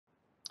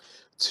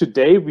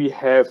Today we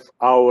have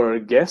our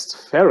guest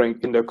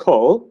Ferenc in the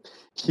call.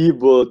 He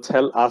will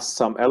tell us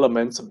some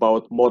elements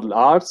about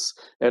ModelArts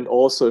and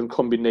also in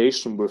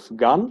combination with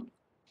GAN.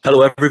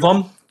 Hello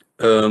everyone,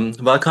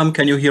 welcome.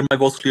 Can you hear my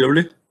voice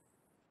clearly?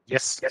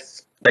 Yes.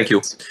 Thank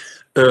you.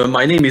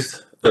 My name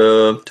is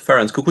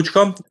Ferenc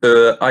Kukucska.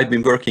 I've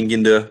been working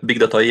in the Big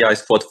Data AI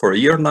squad for a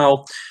year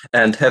now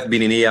and have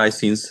been in AI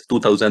since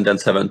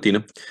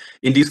 2017.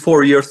 In these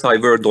 4 years, I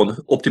worked on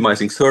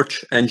optimizing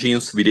search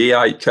engines with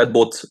AI,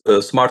 chatbots,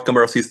 smart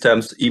camera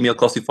systems, email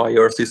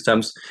classifier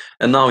systems,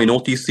 and now in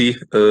OTC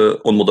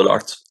on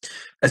ModelArts.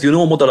 As you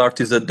know,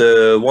 ModelArts is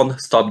the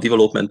one-stop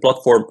development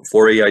platform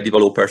for AI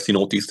developers in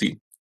OTC.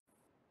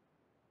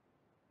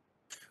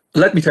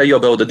 Let me tell you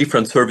about the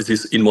different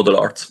services in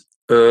ModelArts.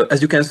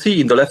 As you can see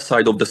in the left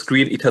side of the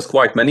screen, it has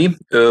quite many.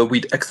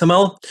 With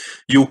Exeml,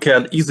 you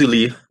can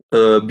easily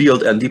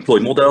build and deploy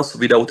models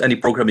without any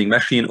programming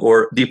machine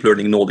or deep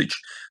learning knowledge.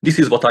 This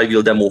is what I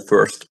will demo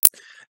first.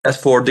 As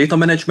for data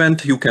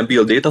management, you can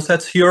build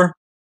datasets here.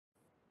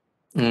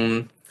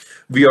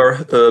 We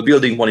are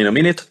building one in a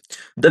minute.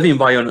 Dev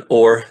environment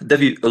or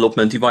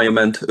development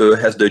environment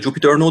has the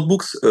Jupyter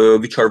Notebooks,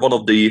 which are one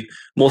of the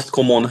most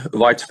common,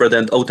 widespread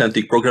and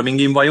authentic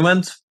programming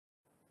environments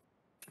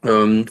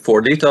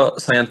for data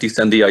scientists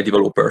and AI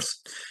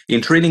developers.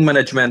 In training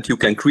management, you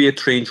can create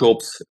training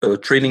jobs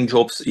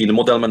in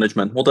model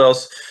management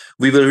models.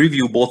 We will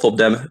review both of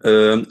them.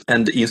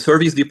 And in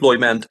service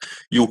deployment,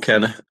 you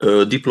can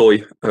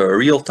deploy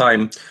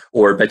real-time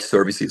or batch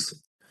services.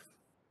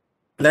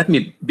 Let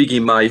me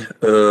begin my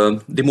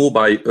demo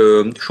by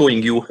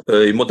showing you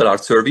a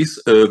ModelArts service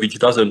which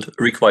doesn't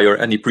require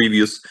any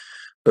previous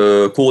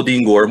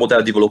coding or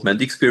model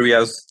development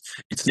experience.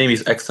 Its name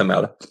is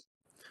Exeml.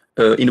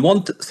 In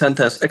one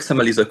sentence,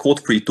 Exeml is a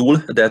code-free tool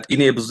that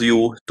enables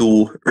you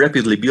to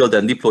rapidly build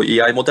and deploy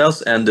AI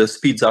models and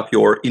speeds up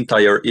your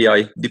entire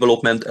AI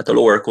development at a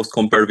lower cost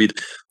compared with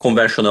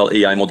conventional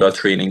AI model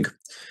training.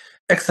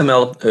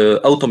 Exeml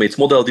automates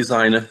model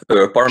design,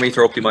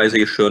 parameter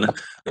optimization,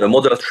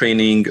 model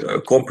training,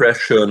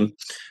 compression,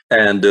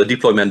 and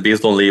deployment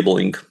based on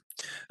labeling.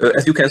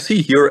 As you can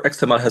see here,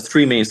 Exeml has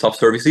 3 main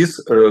subservices,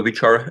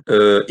 which are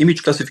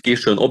image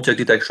classification, object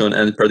detection,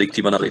 and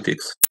predictive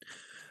analytics.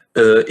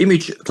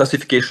 Image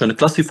classification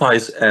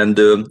classifies and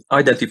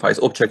identifies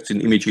objects in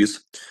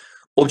images.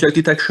 Object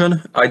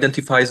detection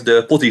identifies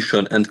the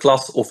position and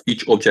class of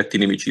each object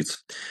in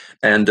images.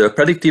 And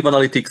predictive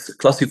analytics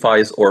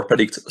classifies or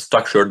predicts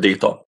structured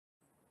data.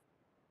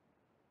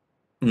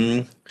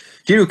 Here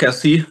you can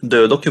see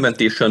the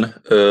documentation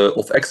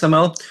of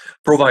Exeml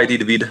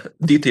provided with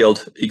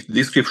detailed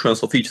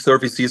descriptions of each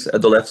services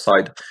at the left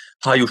side.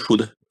 How you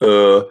should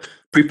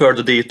prepare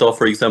the data.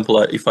 For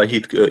example, if I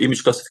hit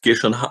image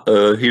classification,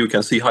 here you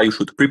can see how you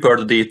should prepare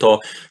the data,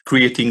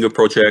 creating a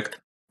project,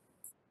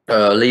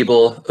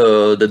 label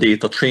the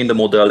data, train the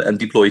model, and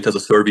deploy it as a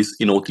service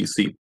in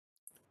OTC.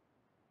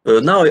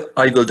 Now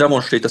I will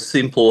demonstrate a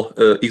simple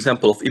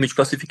example of image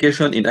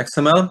classification in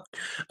Exeml.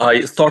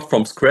 I start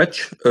from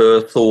scratch,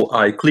 so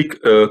I click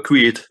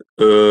create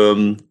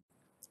data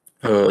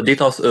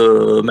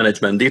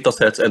management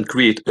datasets and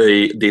create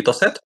a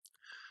dataset.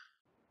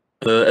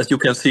 As you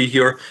can see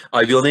here,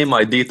 I will name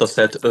my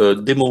dataset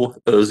demo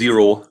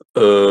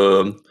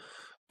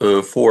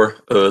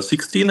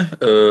 0416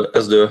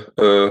 as the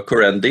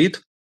current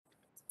date,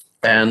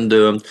 and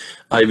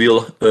I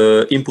will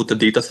input the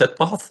dataset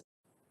path.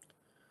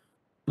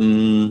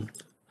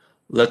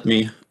 Let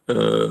me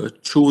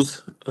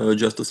choose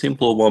just a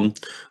simple one,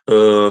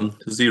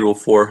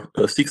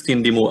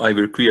 0416 demo. I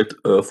will create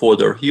a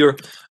folder here,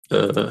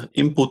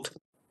 input.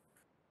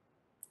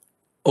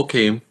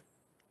 Okay,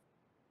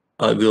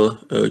 I will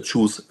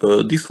choose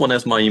this one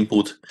as my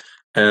input,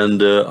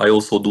 and I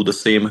also do the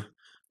same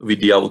with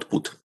the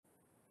output.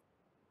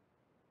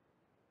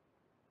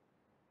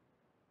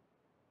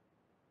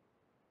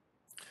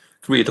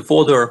 Create a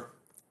folder,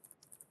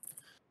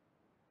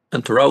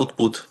 enter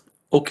output,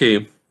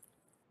 okay.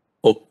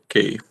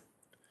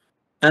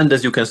 And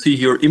as you can see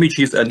here,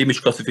 images and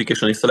image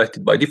classification is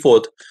selected by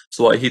default,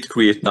 so I hit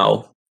create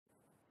now.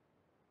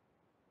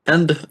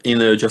 And in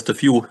just a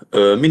few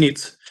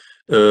minutes,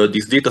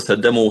 this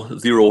dataset demo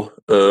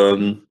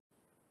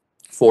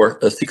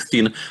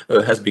 0416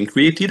 has been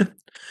created.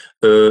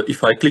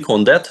 If I click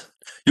on that,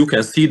 you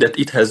can see that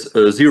it has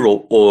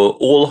 0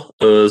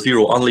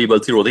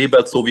 unlabeled, 0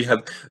 labeled, so we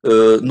have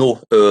no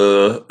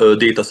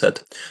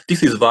dataset.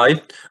 This is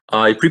why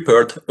I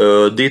prepared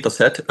a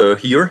dataset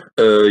here.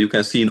 You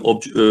can see in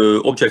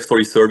Object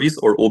Storage Service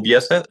or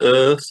OBS,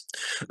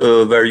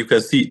 where you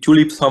can see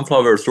tulips,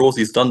 sunflowers,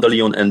 roses,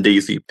 dandelion, and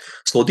daisy.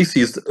 So this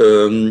is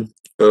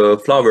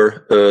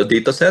flower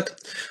dataset.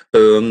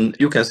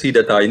 You can see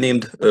that I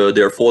named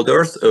their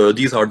folders.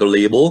 These are the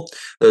label.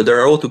 There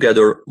are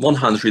altogether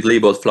 100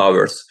 labeled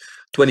flowers,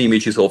 20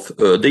 images of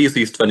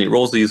daisies, 20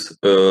 roses,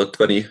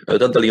 20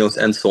 dandelions,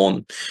 and so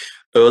on.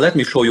 Let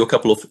me show you a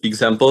couple of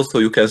examples so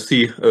you can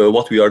see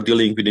what we are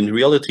dealing with in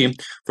reality.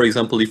 For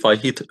example, if I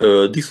hit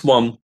this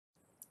one,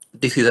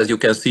 this is, as you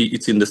can see,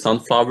 it's in the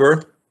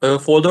sunflower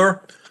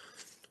folder.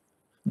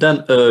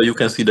 then you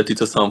can see that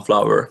it's a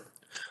sunflower.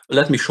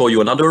 Let me show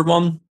you another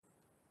one.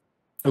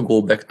 I'll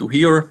go back to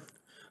here.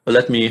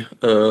 Let me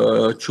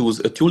choose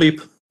a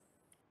tulip.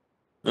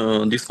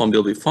 This one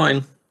will be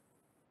fine.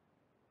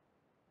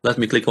 Let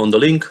me click on the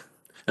link,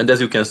 and as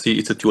you can see,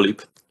 it's a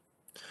tulip.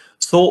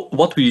 So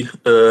what we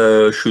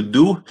should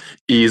do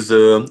is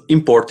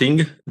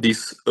importing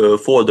this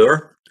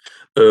folder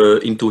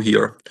into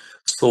here.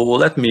 So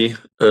let me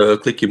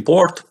click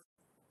import,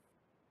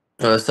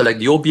 select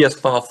the OBS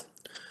path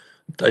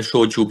that I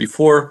showed you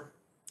before.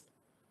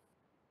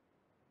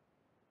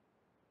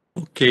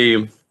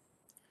 Okay,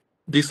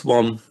 this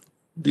one,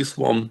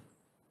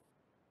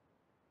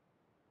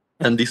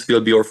 and this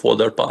will be your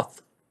folder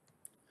path.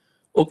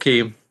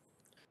 Okay,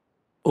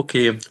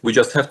 we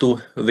just have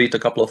to wait a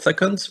couple of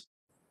seconds.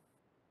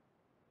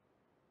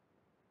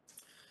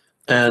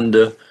 And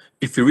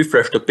if you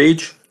refresh the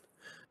page,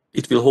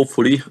 it will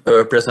hopefully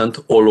present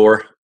all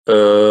our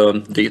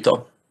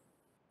data.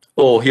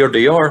 Oh, here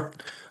they are.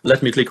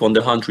 Let me click on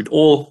the 100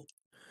 all.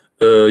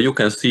 You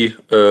can see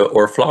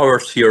our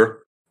flowers here.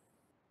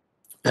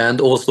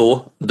 And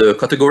also the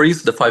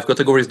categories, the 5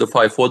 categories, the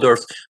 5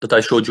 folders that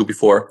I showed you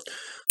before.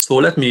 So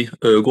let me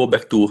go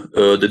back to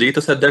the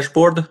dataset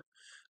dashboard,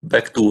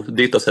 back to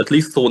dataset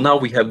list. So now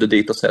we have the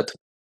dataset.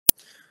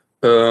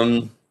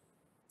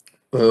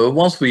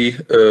 Once we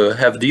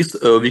have this,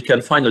 we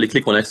can finally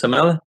click on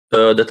XML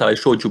that I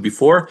showed you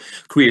before,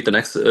 create an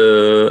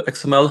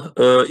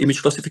XML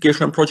image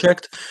classification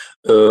project.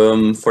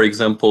 For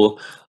example,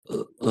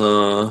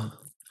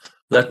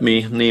 let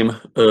me name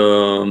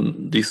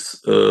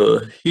this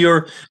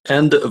here.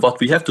 And what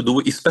we have to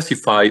do is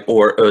specify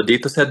our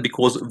dataset,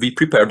 because we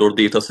prepared our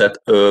dataset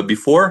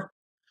before.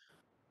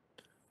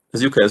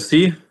 As you can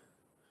see,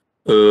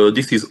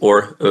 this is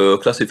our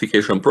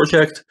classification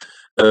project.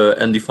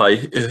 And if I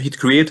hit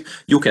create,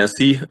 you can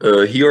see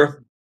here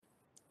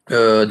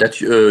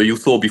that you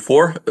saw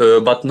before,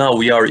 but now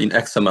we are in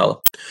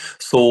XML.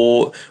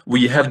 So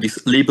we have this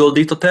label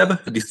data tab,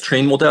 this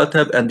train model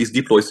tab, and this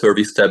deploy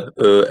service tab,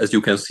 as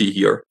you can see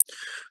here.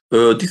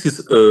 This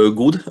is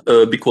good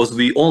because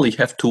we only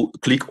have to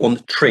click on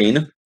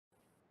train.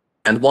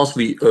 And once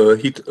we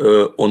hit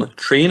on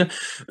train,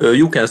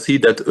 you can see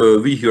that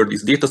we hear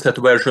this dataset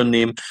version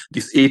name,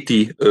 this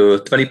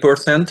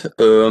 80-20%.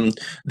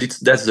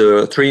 That's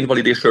the train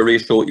validation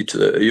ratio. It's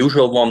a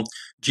usual one.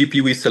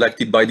 GPU is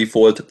selected by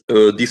default.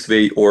 This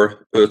way,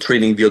 or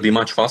training will be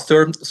much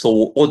faster.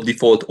 So all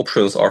default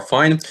options are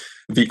fine.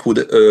 We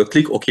could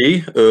click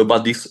OK,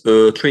 but this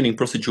training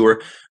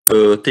procedure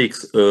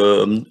takes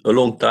a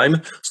long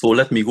time. So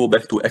let me go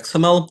back to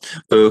XML,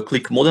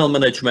 click model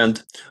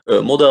management,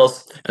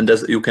 models, and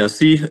as you can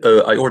see,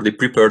 I already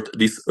prepared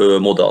this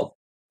model.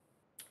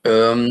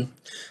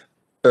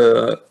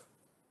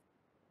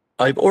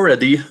 I've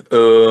already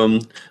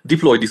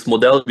deployed this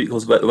model,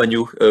 because when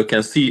you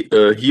can see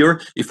here,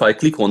 if I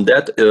click on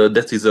that,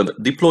 that is a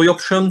deploy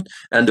option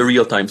and a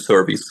real-time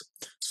service.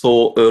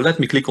 So let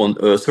me click on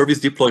service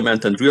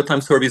deployment and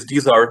real-time service.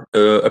 These are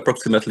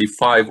approximately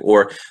 5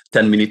 or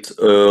 10 minutes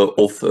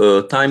of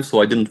time,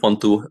 so I didn't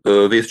want to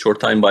waste your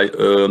time by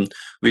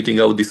waiting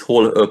out this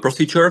whole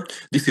procedure.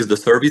 This is the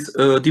service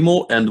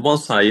demo, and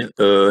once I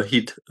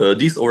hit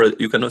this, or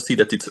you can see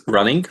that it's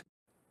running.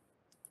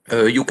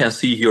 You can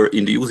see here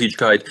in the usage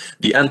guide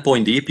the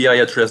endpoint, the API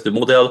address, the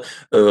model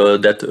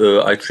that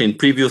I trained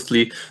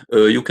previously.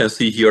 You can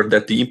see here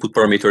that the input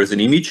parameter is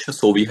an image,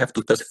 so we have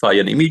to specify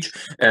an image,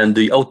 and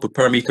the output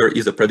parameter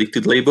is a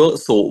predicted label.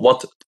 So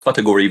what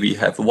category we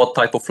have, what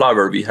type of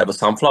flower we have, a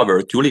sunflower,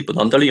 a tulip, a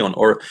dandelion,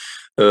 or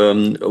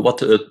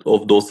what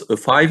of those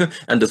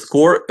 5. And the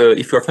score,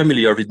 if you're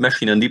familiar with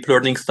machine and deep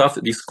learning stuff,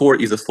 the score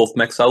is a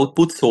softmax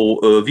output. So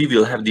we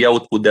will have the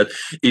output that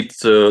it's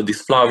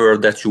this flower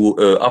that you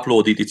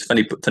uploaded, it's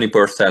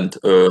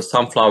 20%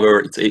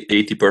 sunflower, it's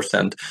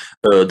 80%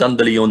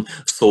 dandelion.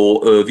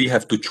 So we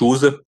have to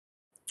choose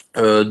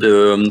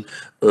the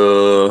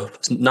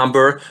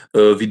number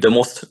with the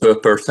most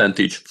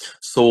percentage.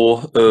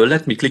 So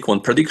let me click on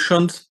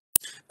predictions.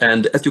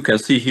 And as you can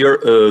see here,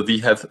 we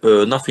have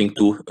nothing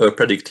to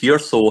predict here.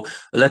 So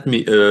let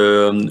me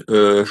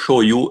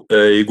show you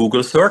a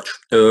Google search.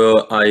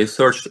 I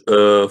searched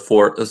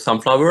for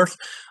sunflowers.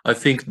 I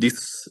think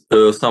this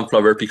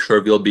sunflower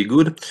picture will be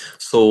good.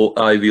 So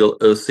I will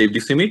save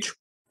this image.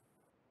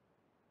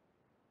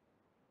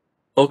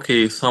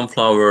 Okay,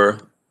 sunflower,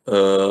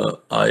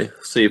 I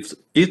saved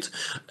it,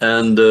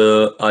 and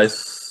I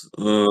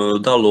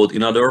download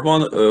another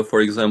one.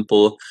 For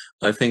example,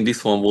 I think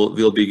this one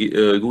will be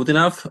good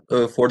enough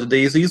for the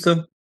daisies.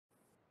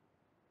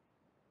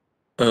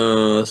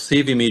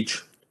 Save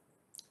image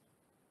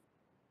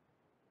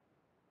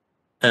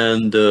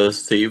and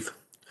save.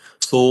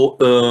 So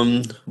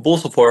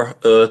both of our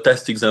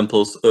test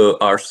examples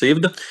are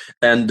saved,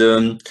 and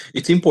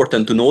it's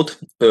important to note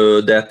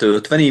that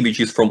 20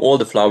 images from all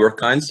the flower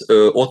kinds,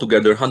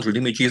 altogether 100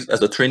 images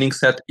as a training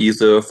set,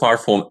 is far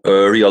from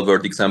a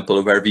real-world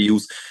example where we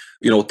use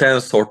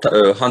tens or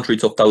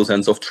hundreds of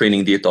thousands of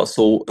training data.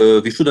 So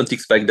we shouldn't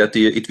expect that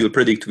it will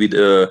predict with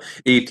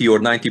 80 or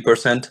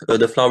 90%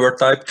 the flower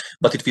type,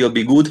 but it will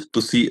be good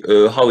to see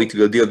how it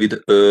will deal with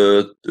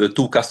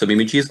two custom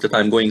images that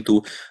I'm going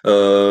to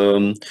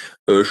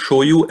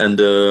show you and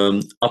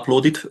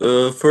upload it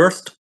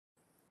first.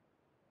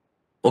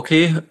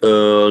 Okay,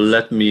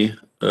 let me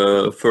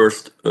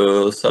first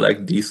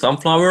select the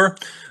sunflower.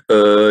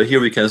 Here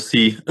we can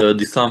see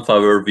the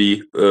sunflower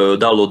we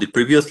downloaded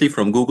previously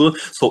from Google.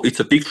 So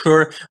it's a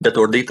picture that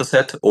our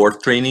dataset or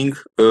training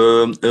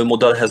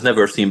model has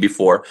never seen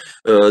before.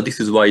 This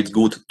is why it's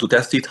good to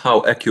test it,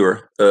 how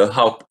accurate,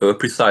 how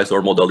precise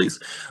our model is.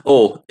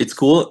 Oh, it's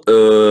cool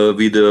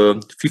with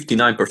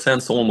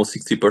 59%, so almost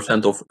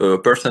 60% of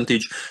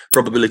percentage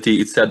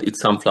probability. It said it's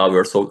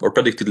sunflower, so our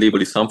predicted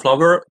label is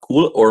sunflower.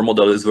 Cool, our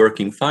model is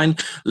working fine.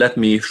 Let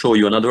me show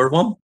you another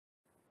one.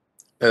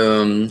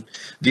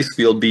 This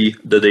will be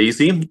the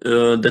daisy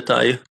that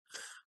I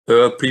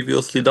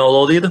previously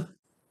downloaded.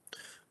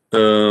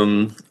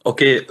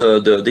 Okay,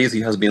 the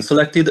daisy has been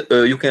selected.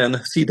 You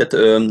can see that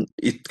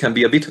it can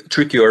be a bit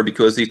trickier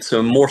because it's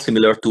more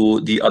similar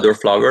to the other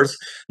flowers,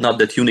 not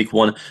that unique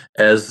one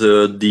as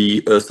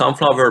the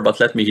sunflower, but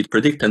let me hit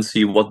predict and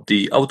see what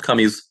the outcome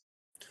is.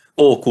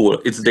 Oh, cool,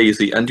 it's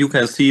daisy, and you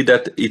can see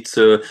that it's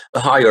a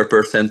higher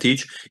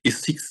percentage, is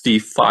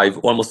 65,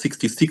 almost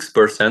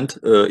 66%,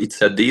 it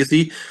said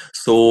daisy,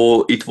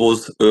 so it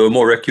was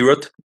more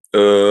accurate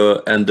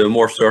and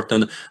more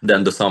certain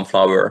than the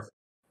sunflower.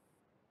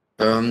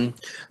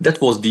 That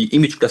was the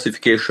image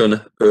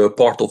classification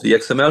part of the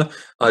XML.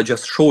 I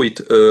just show it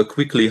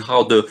quickly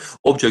how the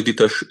object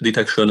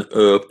detection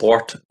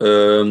part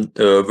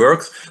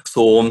works.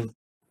 So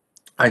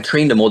I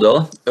trained the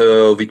model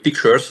with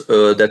pictures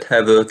that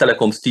have a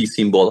telecoms T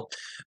symbol,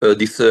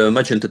 this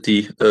magenta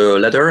T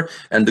letter,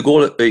 and the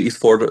goal is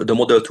for the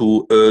model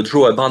to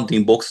draw a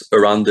bounding box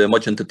around the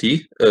magenta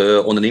T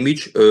on an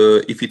image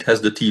if it has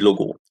the T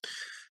logo,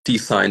 T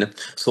sign.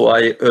 So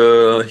I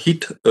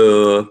hit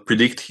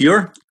predict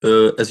here,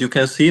 as you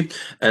can see,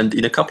 and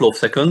in a couple of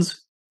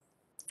seconds,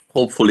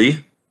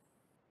 hopefully,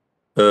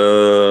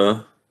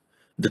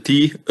 the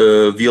T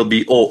will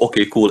be, oh,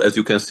 okay, cool. As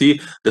you can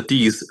see, the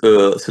T is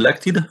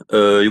selected.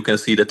 You can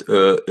see that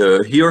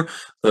here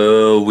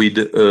with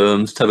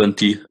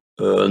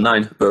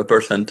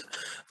 79%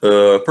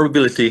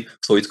 probability.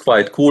 So it's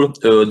quite cool.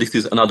 This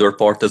is another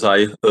part, as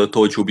I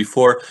told you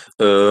before,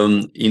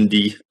 in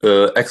the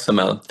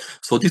XML.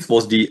 So this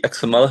was the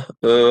XML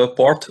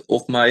part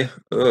of my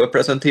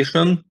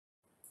presentation.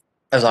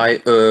 As I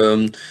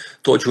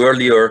told you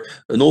earlier,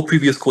 no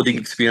previous coding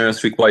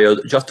experience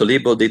required, just a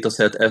label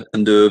dataset,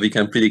 and we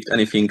can predict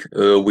anything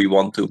we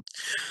want to.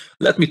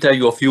 Let me tell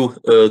you a few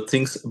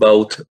things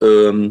about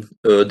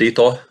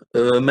data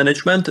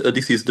management.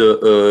 This is the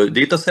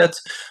dataset,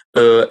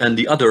 and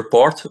the other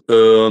part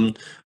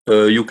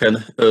you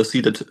can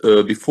see that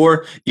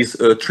before is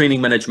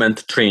training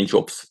management train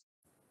jobs.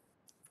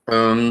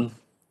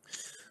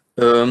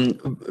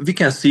 We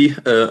can see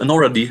an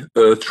already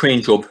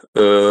trained job,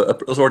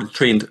 already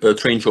trained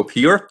train job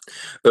here.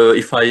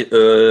 If I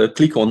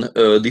click on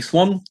this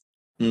one,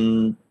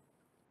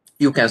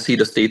 you can see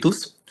the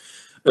status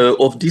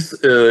of this.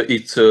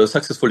 It's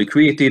successfully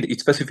created.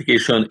 Its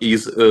specification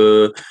is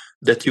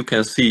that you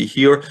can see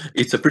here.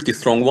 It's a pretty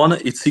strong one.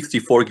 It's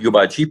 64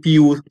 gigabyte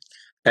GPU,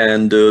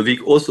 and we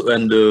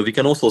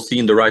can also see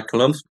in the right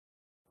columns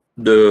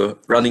the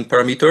running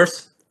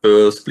parameters.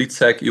 Split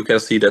sec, you can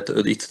see that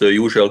it's the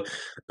usual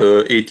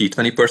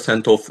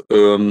 80-20% of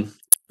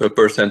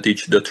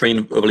percentage. The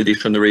train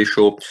validation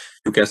ratio,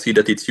 you can see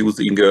that it's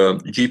using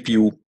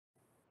GPU,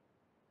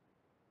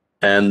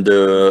 and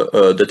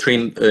the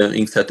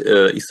training set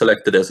is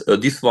selected as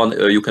this one.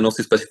 You can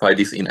also specify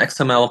this in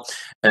XML,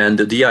 and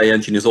the DI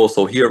engine is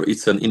also here.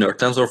 It's an inner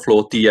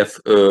TensorFlow TF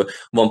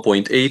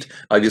 1.8.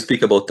 I will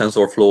speak about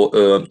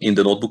TensorFlow in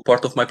the notebook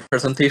part of my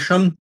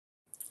presentation.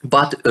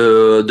 But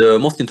the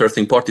most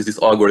interesting part is these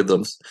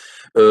algorithms.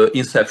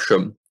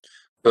 Inception.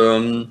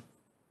 The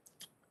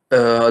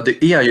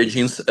AI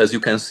engines, as you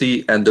can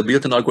see, and the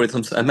built-in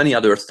algorithms and many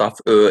other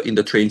stuff in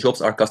the train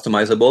jobs are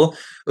customizable.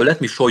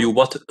 Let me show you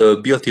what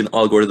built-in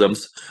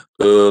algorithms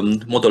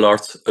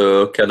ModelArts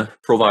can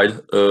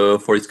provide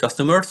for its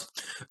customers.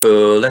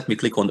 Let me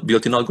click on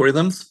built-in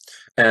algorithms,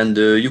 and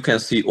you can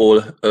see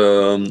all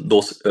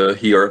those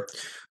here.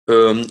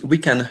 We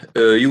can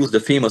use the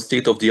famous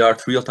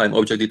state-of-the-art real-time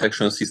object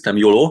detection system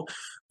YOLO.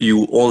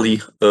 You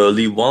only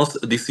live once.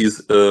 This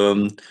is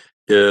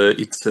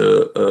its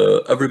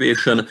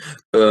abbreviation.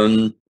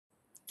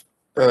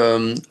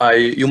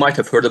 You might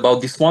have heard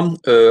about this one.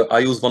 I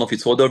use one of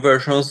its older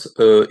versions.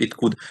 It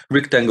could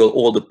rectangle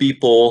all the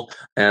people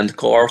and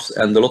cars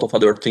and a lot of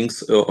other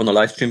things on a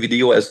live stream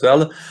video as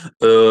well.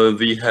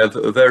 We have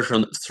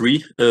version 3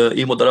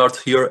 in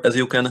ModelArts here, as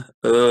you can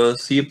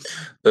see.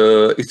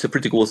 It's a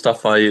pretty cool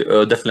stuff. I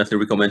definitely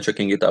recommend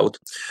checking it out.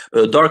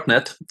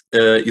 Darknet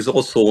is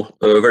also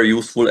a very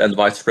useful and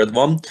widespread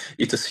one.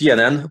 It's a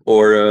CNN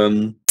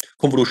or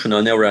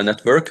convolutional neural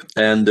network,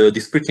 and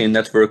this pre-trained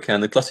network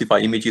can classify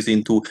images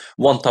into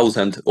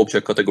 1,000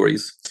 object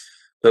categories,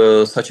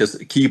 such as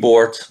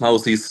keyboards,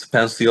 mouses,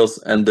 pencils,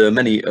 and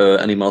many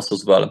animals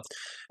as well.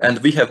 And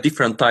we have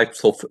different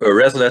types of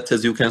ResNets,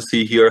 as you can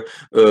see here,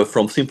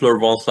 from simpler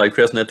ones like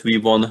ResNet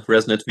V1,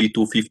 ResNet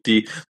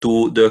V250,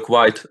 to the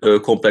quite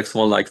complex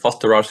one like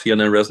faster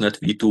RCN and ResNet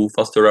V2,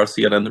 faster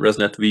RCN and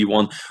ResNet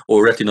V1,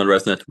 or retinal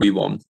ResNet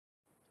V1.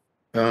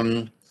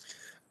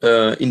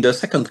 In the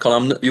second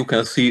column, you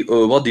can see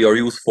what they are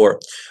used for.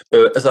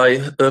 As I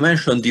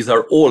mentioned, these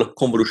are all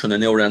convolutional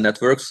neural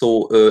networks,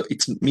 so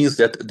it means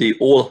that they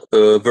all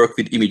work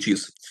with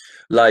images,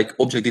 like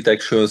object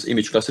detections,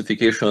 image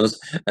classifications,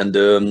 and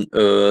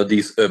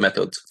these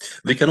methods.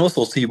 We can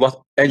also see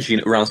what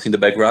engine runs in the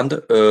background.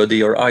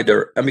 They are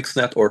either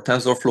MXNet or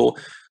TensorFlow.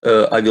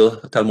 I will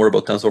tell more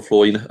about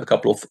TensorFlow in a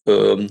couple of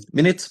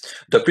minutes.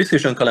 The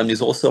precision column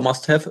is also a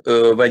must-have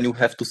when you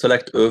have to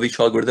select which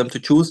algorithm to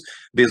choose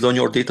based on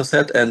your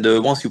dataset. And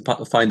once you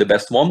find the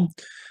best one,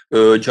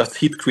 just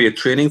hit create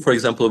training. For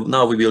example,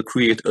 now we will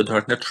create a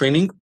darknet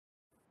training.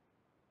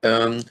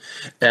 Here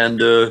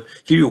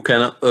you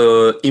can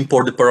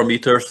import the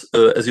parameters.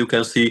 As you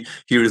can see,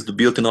 here is the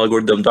built-in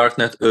algorithm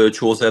darknet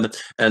chosen,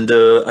 and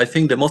I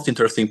think the most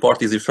interesting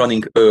part is this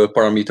running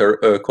parameter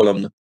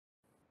column.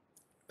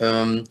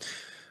 As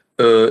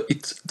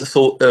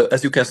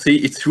you can see,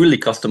 it's really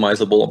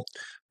customizable.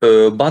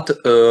 But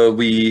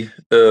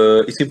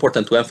it's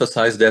important to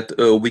emphasize that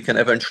we can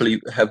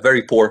eventually have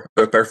very poor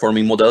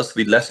performing models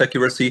with less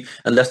accuracy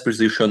and less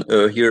precision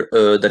here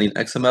than in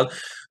XML.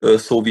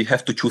 So we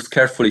have to choose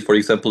carefully. For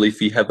example, if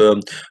we have a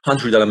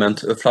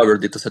 100-element flower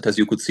dataset, as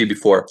you could see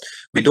before,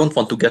 we don't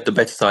want to get the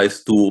batch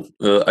size to,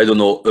 I don't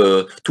know,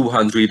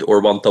 200 or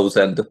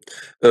 1000.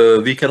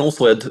 We can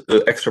also add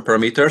extra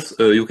parameters.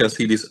 You can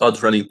see this add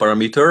running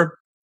parameter.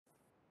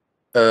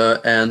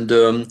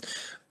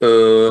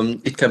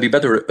 It can be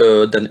better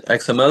than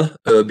XML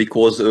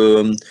because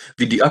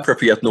with the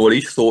appropriate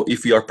knowledge, so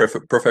if we are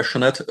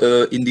proficient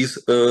in this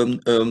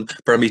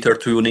parameter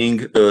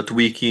tuning,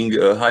 tweaking,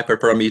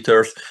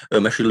 hyperparameters,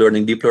 machine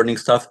learning, deep learning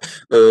stuff,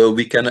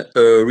 we can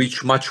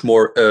reach much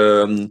more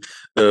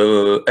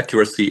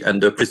accuracy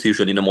and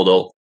precision in a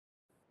model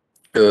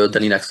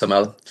than in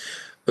XML.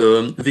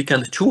 We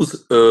can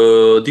choose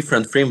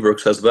different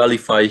frameworks as well.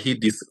 If I hit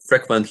this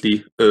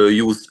frequently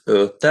used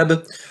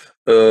tab,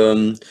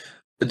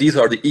 these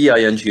are the AI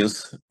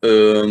engines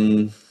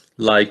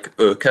like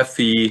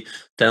Caffe,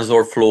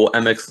 TensorFlow,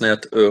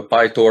 MXNet,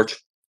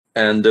 PyTorch,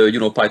 and you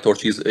know,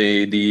 PyTorch is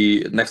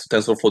the next to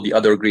TensorFlow, the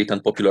other great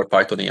and popular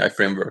Python AI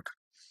framework.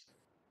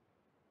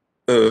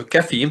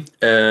 Caffe,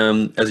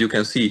 as you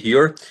can see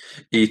here,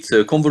 it's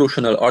a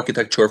convolutional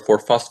architecture for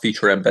fast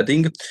feature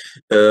embedding.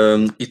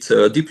 It's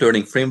a deep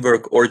learning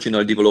framework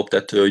originally developed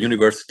at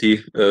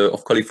University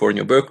of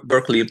California,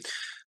 Berkeley.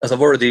 As I've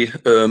already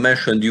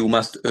mentioned, you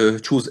must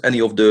choose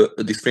any of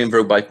this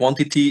framework by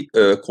quantity,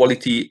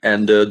 quality,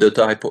 and the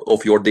type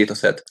of your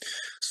dataset.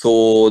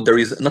 So there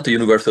is not a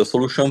universal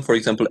solution. For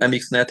example,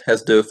 MXNet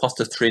has the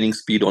fastest training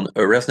speed on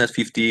ResNet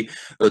 50,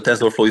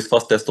 TensorFlow is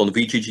fastest on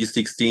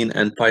VGG16,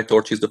 and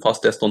PyTorch is the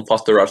fastest on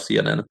faster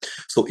RCNN.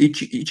 So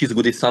each is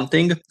good at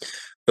something.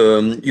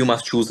 You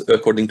must choose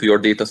according to your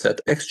dataset.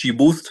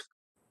 XGBoost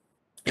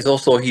is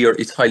also here.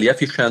 It's highly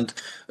efficient,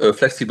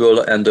 flexible,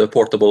 and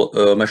portable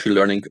machine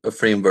learning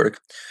framework.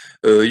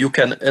 You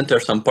can enter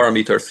some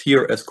parameters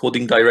here as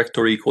coding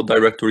directory, code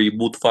directory,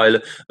 boot file.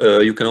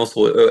 You can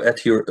also add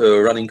here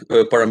running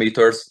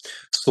parameters.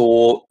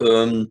 So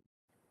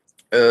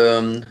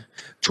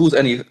choose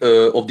any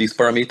of these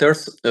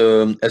parameters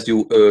as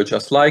you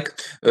just like,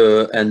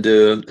 and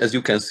as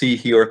you can see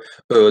here,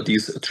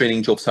 these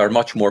training jobs are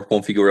much more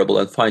configurable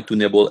and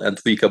fine-tunable and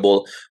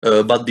tweakable,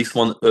 but this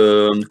one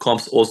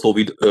comes also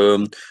with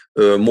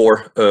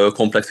more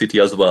complexity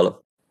as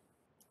well.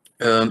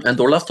 And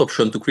our last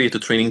option to create a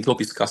training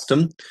job is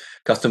custom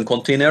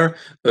container.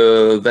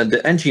 When the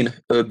engine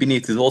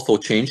beneath is also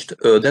changed,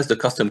 that's the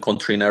custom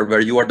container where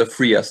you are the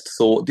freest.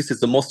 So this is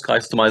the most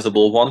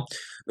customizable one.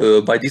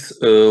 By this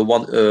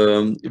one,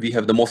 we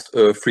have the most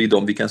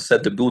freedom. We can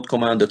set the boot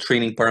command, the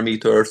training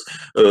parameters.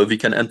 We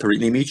can enter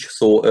an image,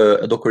 so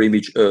a Docker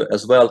image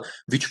as well,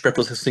 which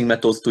preprocessing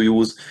methods to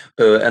use,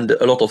 and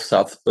a lot of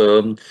stuff.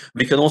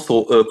 We can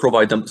also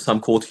provide them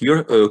some code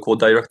here, code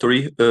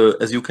directory,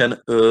 as you can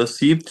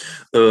see.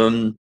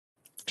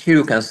 Here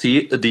you can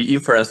see the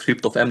inference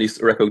script of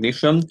MNIST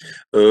recognition,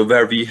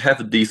 where we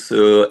have this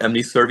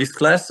MNIST service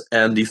class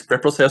and these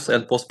preprocess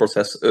and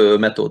postprocess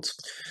methods.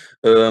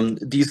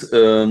 These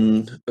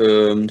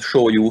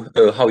show you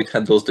how it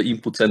handles the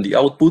inputs and the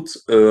outputs.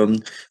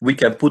 We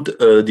can put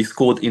this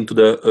code into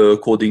the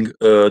coding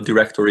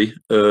directory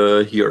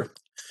here.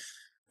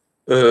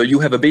 You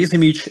have a base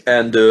image,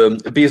 and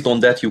based on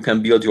that, you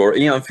can build your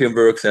AI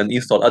frameworks and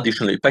install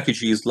additional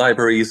packages,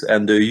 libraries,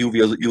 and you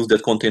will use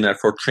that container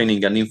for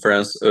training and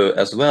inference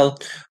as well.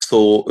 So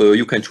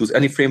you can choose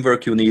any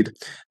framework you need.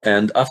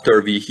 And after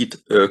we hit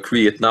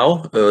create now,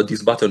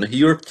 this button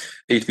here,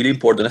 it will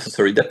import the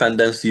necessary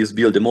dependencies,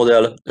 build the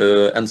model,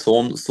 and so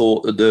on.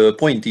 So the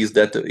point is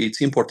that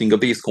it's importing a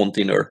base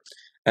container.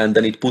 And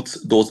then it puts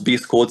those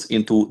base codes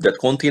into that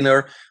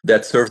container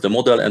that serves the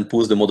model and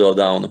pulls the model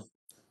down.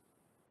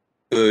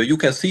 You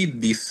can see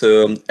these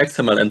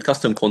XML and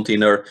custom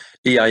container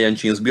AI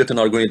engines, built-in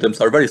algorithms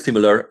are very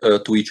similar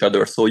to each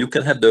other. So you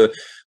can have the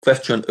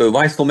question,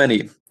 why so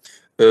many?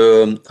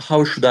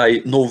 How should I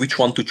know which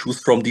one to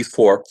choose from these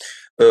four?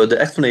 The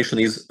explanation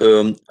is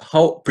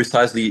how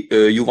precisely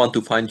you want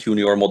to fine-tune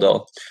your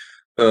model.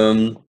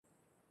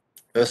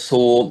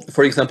 So,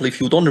 for example, if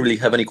you don't really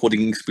have any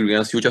coding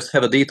experience, you just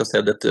have a data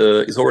set that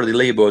is already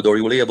labeled, or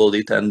you labeled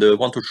it and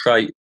want to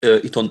try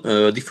it on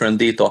different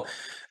data.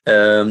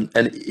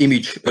 An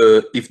image,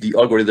 if the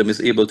algorithm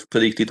is able to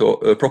predict it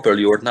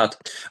properly or not.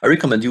 I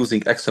recommend using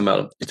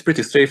XML. It's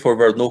pretty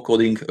straightforward, no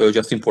coding,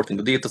 just importing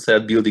the data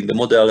set, building the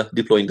model,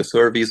 deploying the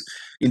service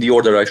in the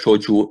order I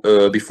showed you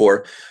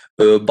before.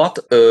 But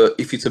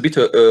if it's a bit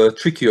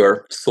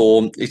trickier,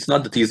 so it's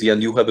not that easy,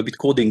 and you have a bit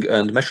coding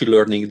and machine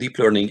learning, deep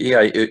learning,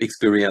 AI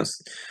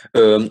experience.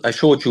 I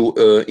showed you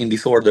in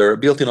this order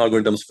built-in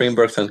algorithms,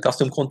 frameworks, and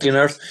custom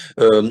containers.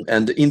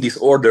 And in this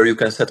order, you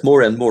can set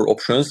more and more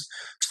options.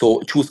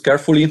 So choose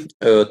carefully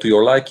to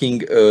your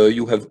liking.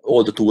 You have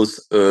all the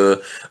tools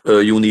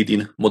you need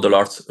in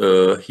ModelArts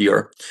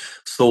here.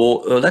 So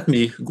let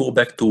me go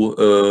back to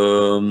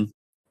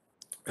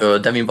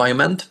dev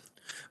environment.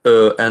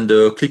 And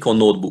click on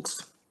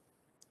notebooks.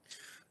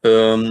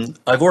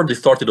 I've already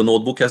started a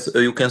notebook, as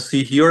you can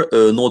see here.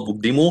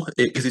 Notebook demo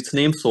is its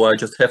name, so I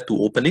just have to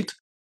open it.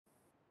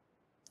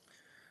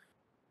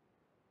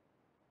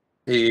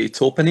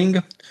 It's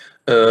opening.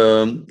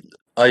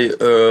 I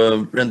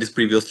ran this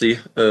previously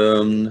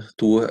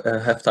to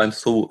have time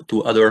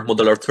to other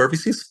ModelArts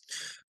services.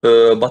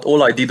 But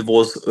all I did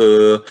was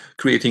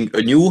creating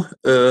a new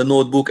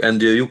notebook,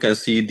 and you can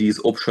see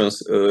these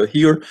options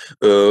here.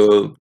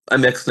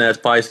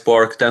 MXNet,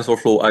 PySpark,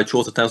 TensorFlow. I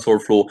chose a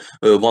TensorFlow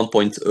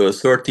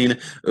 1.13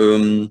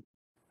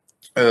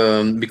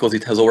 because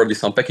it has already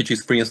some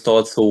packages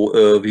pre-installed,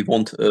 so we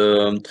won't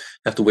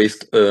have to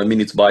waste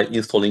minutes by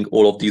installing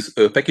all of these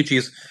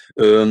packages.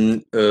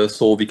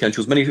 So we can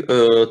choose many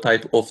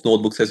type of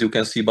notebooks, as you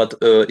can see, but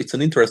it's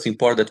an interesting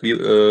part that we,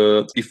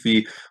 if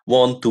we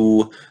want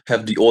to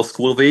have the old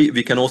school way,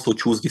 we can also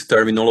choose this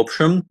terminal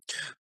option.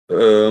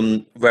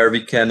 Where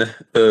we can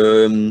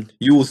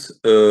use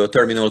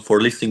terminal for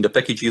listing the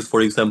packages.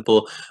 For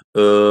example,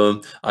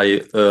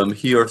 I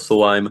here,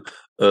 so I'm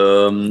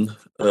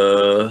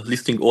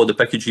listing all the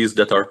packages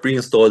that are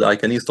pre-installed. I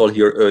can install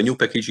here new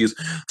packages,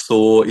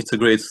 so it's a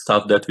great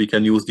stuff that we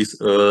can use this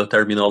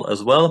terminal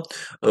as well.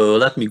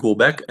 Let me go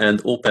back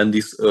and open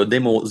this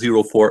demo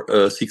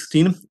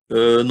 0416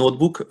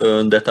 notebook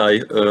that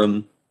I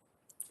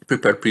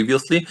prepared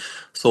previously.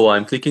 So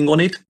I'm clicking on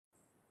it.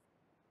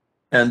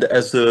 And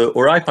as the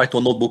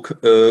IPython notebook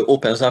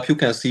opens up, you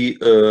can see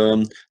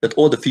that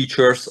all the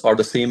features are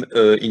the same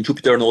in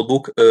Jupyter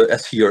Notebook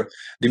as here.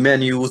 The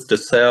menus, the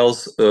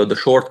cells, the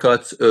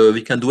shortcuts,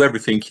 we can do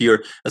everything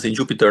here as in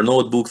Jupyter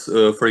Notebooks.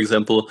 For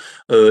example,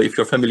 if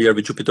you're familiar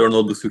with Jupyter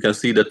Notebooks, you can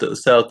see that the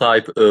cell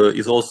type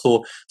is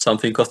also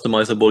something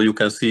customizable. You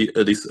can see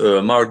this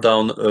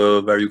markdown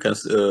where you can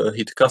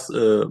hit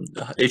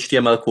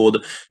HTML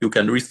code, you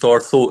can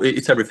restart. So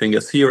it's everything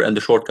as here, and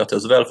the shortcut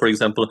as well. For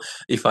example,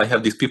 if I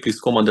have this piplist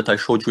command that I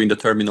showed you in the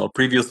terminal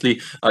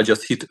previously, I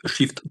just hit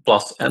Shift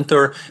plus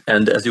Enter,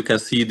 and as you can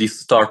see, this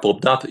star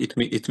popped up. It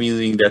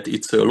meaning that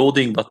it's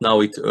loading, but now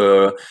it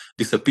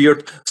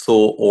disappeared.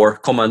 So our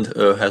command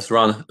has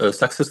run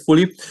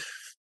successfully.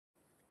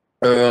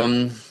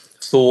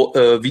 So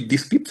with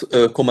this pip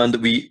command,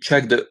 we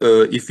checked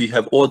if we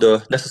have all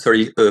the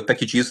necessary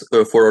packages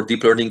for our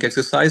deep learning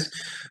exercise.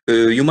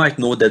 You might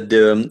know that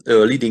the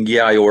leading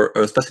AI or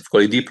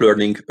specifically deep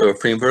learning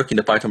framework in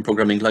the Python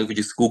programming language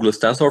is Google's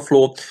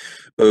TensorFlow.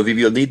 We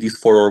will need this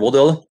for our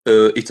model.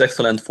 It's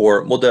excellent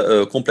for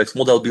complex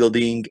model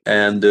building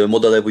and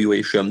model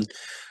evaluation.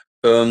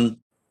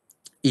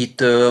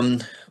 It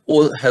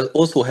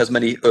also has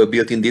many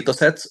built-in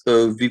datasets.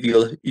 We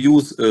will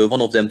use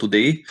one of them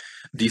today.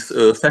 This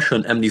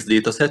fashion MNIST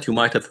dataset, you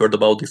might have heard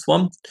about this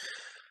one.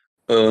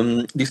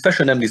 This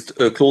fashion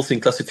MNIST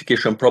clothing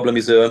classification problem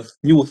is a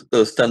new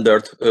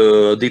standard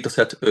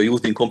dataset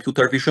used in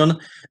computer vision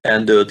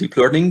and deep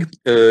learning.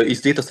 Its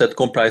dataset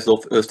comprised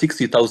of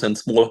 60,000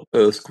 small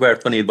square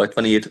 28 by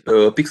 28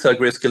 pixel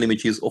grayscale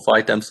images of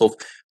items of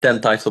 10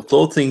 types of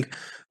clothing,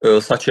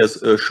 such as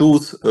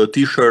shoes,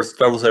 t-shirts,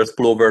 trousers,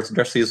 pullovers,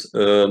 dresses,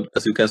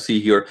 as you can see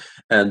here,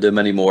 and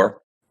many more.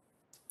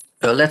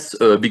 Let's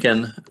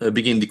begin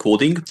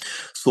decoding.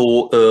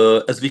 So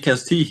as we can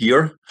see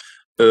here,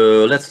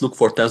 let's look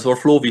for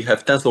TensorFlow. We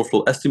have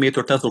TensorFlow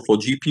estimator, TensorFlow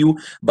GPU,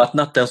 but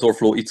not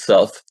TensorFlow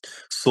itself.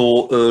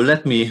 So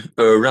let me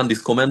run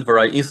this command where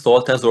I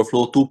install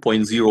TensorFlow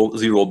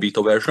 2.00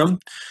 beta version.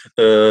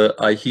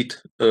 I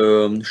hit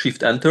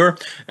Shift Enter,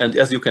 and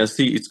as you can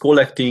see, it's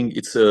collecting,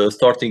 it's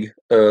starting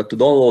to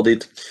download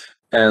it,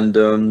 and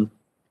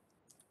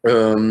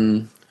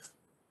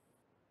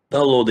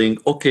downloading,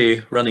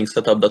 okay, running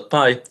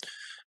setup.py.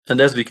 And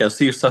as we can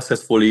see,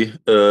 successfully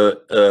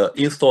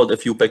installed a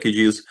few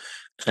packages.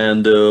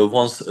 And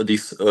once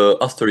this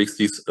asterisk,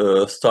 this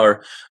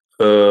star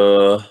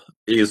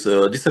is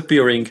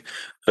disappearing,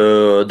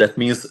 that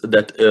means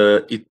that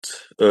it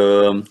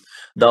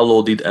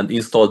downloaded and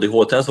installed the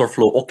whole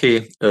TensorFlow.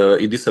 Okay,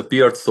 it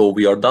disappeared, so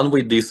we are done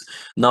with this.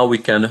 Now we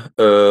can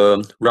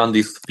run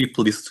this pip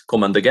list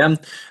command again,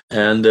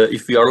 and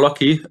if we are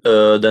lucky,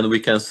 then we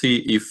can see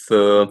if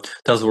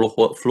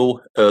TensorFlow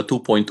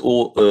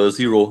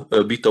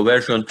 2.0 beta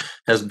version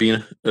has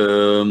been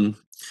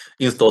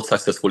installed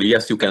successfully.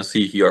 Yes, you can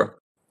see here.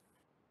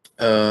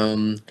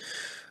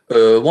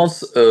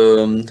 Once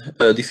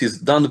this is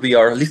done, we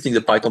are listing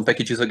the Python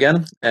packages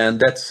again, and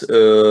that's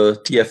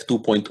TF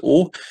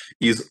 2.0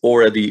 is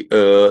already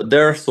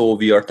there. So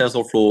we are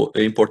TensorFlow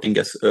importing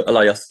as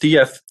alias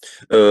TF,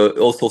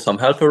 also some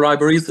helper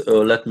libraries.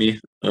 Let me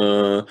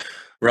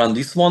run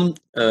this one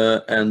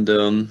and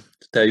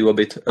tell you a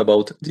bit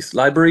about these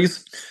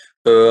libraries.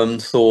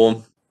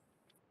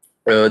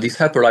 This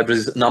helper library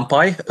is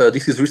NumPy.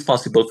 This is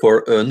responsible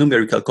for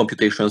numerical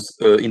computations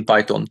in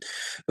Python.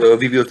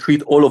 We will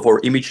treat all of our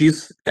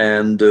images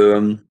and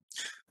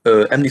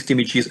MNIST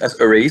images as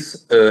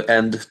arrays,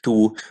 and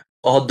to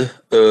add,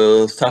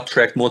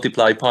 subtract,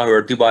 multiply,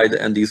 power, divide,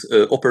 and these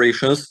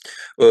operations,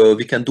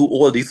 we can do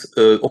all these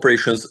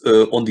operations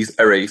on these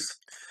arrays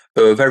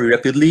very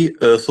rapidly.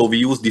 So we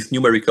use these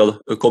numerical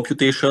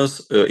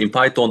computations in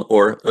Python,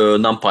 or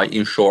NumPy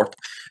in short.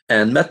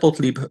 And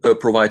Matplotlib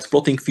provides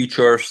plotting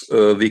features.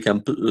 We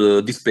can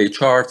display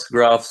charts,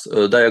 graphs,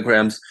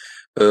 diagrams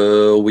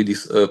with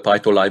this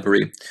Python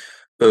library.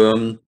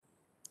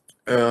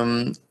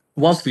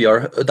 Once we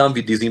are done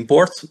with these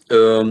imports,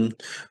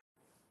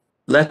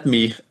 let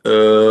me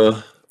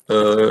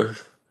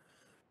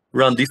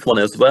run this one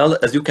as well.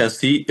 As you can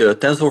see,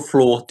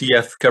 TensorFlow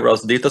TF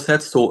Keras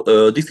datasets. So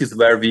this is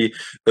where we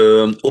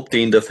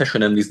obtain the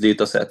fashion MNIST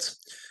datasets.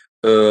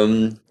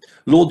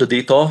 Load the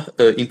data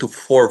into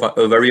 4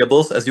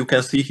 variables. As you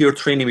can see here,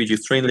 train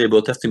images, train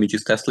label, test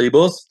images, test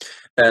labels.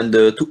 And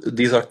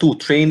these are 2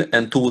 train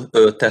and 2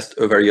 test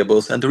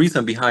variables. And the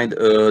reason behind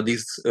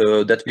this,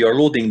 that we are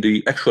loading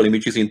the actual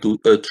images into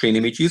train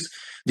images,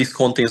 this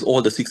contains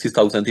all the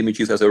 60,000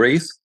 images as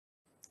arrays.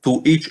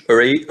 To each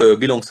array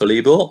belongs a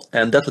label,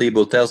 and that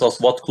label tells us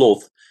what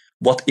cloth,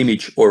 what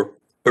image or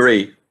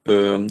array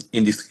in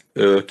this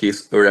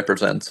case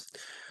represents.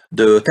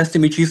 The test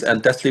images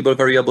and test label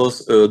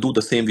variables do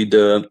the same, with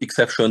the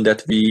exception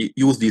that we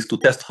use these to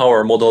test how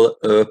our model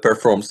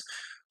performs,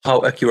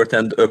 how accurate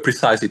and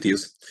precise it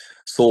is.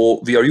 So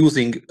we are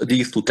using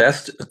these to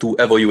test, to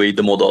evaluate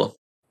the model.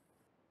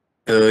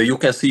 You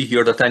can see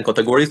here the 10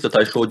 categories that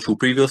I showed you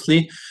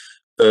previously.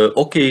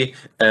 Okay,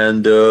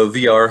 and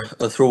we are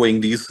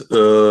throwing these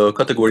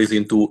categories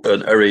into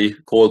an array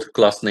called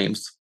class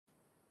names.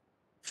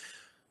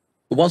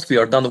 Once we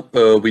are done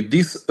with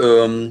this,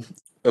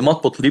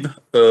 Matplotlib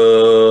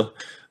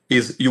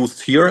is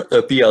used here,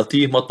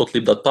 plt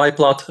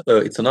matplotlib.pyplot.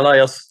 It's an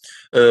alias.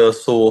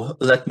 So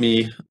let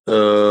me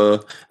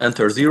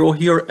enter 0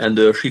 here and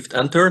shift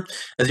enter.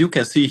 As you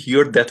can see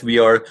here, that we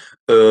are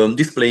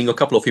displaying a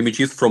couple of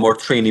images from our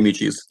train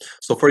images.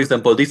 So for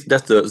example, that's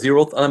the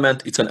 0th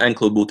element. It's an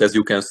ankle boot, as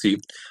you can see.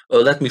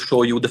 Let me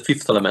show you the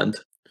 5th element.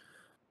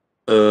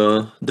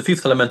 The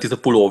 5th element is a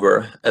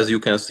pullover, as you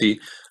can see.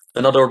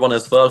 Another one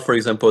as well, for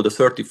example, the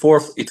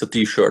 34th, it's a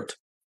t-shirt.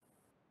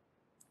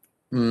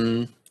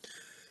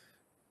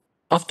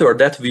 After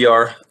that, we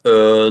are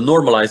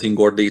normalizing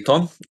our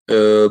data,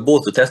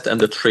 both the test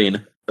and the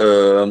train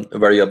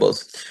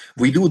variables.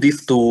 We do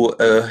this to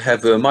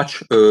have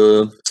much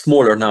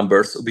smaller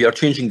numbers. We are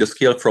changing the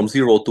scale from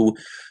 0 to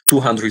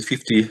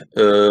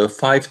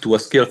 255 to a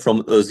scale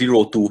from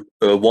 0 to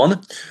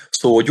 1.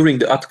 So during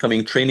the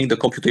upcoming training, the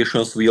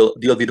computations will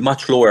deal with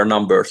much lower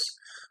numbers,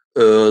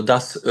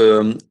 thus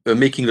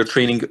making the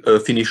training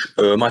finish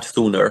much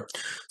sooner.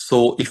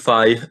 So if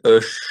I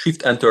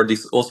shift enter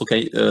this, also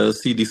can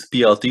see this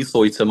PLT,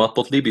 so it's a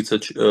Matplotlib, it's a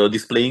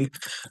displaying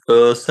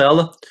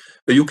cell.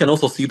 You can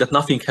also see that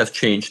nothing has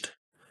changed.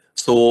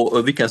 So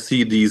we can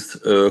see these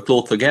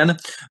clothes again.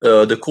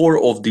 The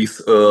core of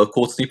this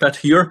code snippet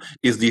here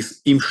is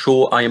this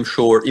imshow,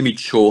 ImShow, or image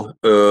show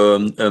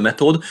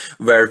method,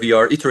 where we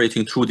are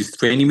iterating through these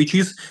train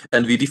images,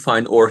 and we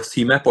define our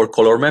CMap or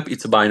color map.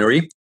 It's a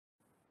binary,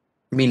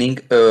 meaning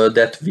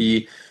that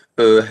we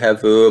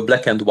have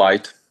black and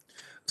white.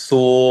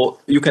 So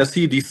you can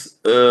see this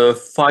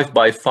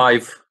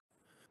 5x5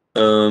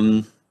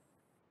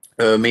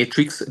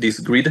 matrix, this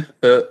grid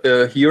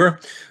here.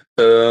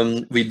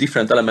 with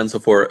different elements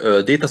of our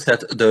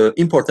dataset. The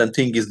important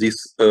thing is this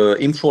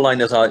intro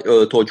line, as I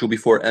told you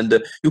before,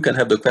 and you can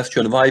have the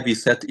question why we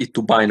set it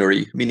to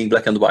binary, meaning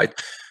black and white.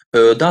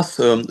 Thus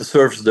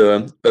serves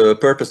the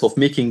purpose of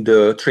making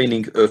the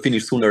training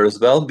finish sooner as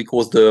well,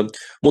 because the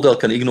model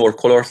can ignore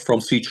colors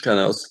from switch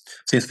channels,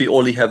 since we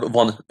only have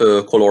one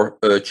color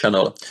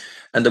channel.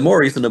 And the more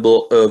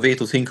reasonable way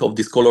to think of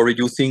this color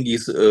reducing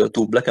is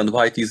to black and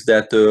white is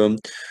that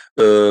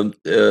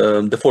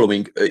the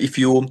following. If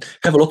you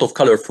have a lot of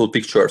colorful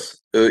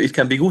pictures, it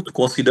can be good to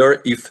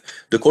consider if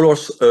the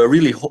colors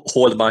really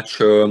hold much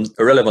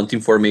relevant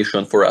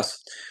information for us.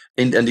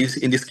 In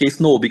this case,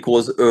 no,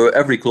 because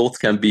every cloth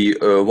can be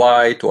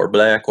white or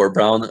black or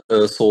brown,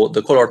 so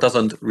the color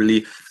doesn't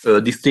really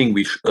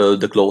distinguish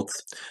the clothes,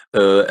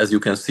 as you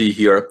can see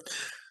here.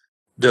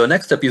 The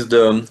next step is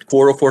the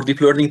core of our deep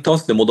learning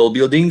task, the model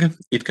building.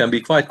 It can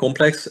be quite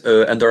complex,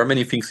 and there are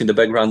many things in the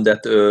background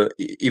that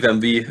even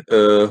we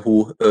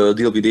who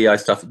deal with AI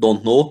stuff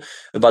don't know.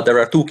 But there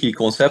are two key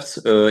concepts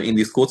in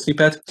this code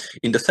snippet.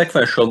 In the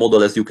sequential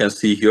model, as you can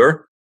see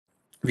here,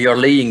 we are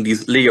laying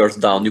these layers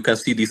down. You can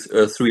see these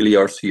three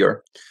layers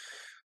here.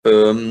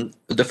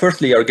 The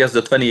first layer gets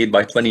the 28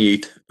 by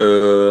 28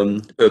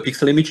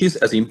 pixel images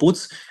as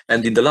inputs,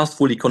 and in the last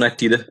fully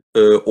connected,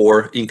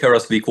 or in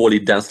Keras we call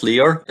it dense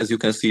layer. As you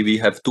can see, we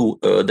have two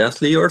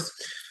dense layers.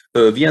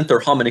 We enter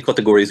how many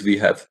categories we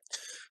have.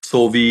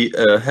 So we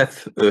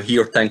have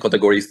here 10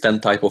 categories, 10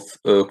 type of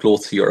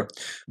clothes here.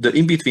 The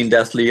in-between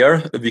dense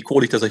layer, we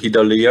call it as a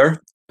hidden layer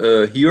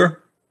here.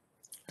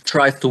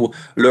 Tries to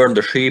learn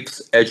the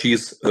shapes,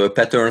 edges,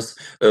 patterns,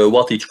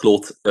 what each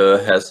cloth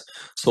has.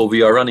 So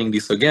we are running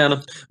this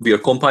again. We are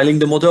compiling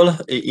the model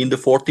in the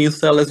 14th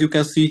cell, as you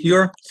can see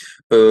here.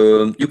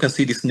 You can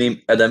see this name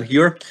Adam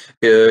here.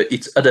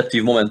 It's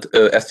adaptive moment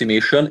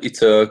estimation.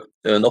 It's an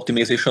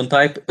optimization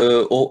type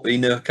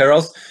in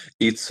Keras.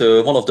 It's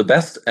one of the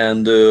best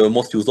and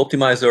most used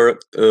optimizer.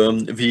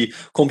 We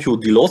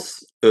compute the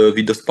loss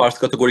with the sparse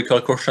categorical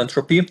cross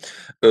entropy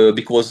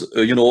because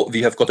you know,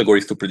 we have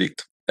categories to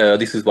predict.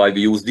 This is why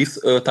we use this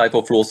type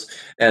of loss,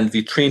 and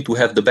we train to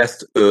have the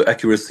best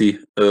accuracy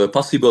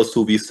possible.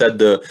 So we set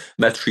the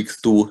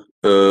metrics to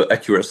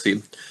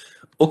accuracy.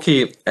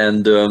 Okay,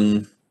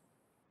 and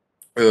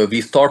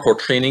we start our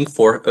training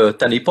for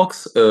 10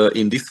 epochs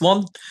in this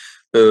one.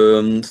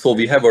 So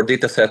we have our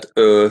dataset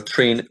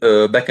train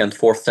back and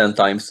forth 10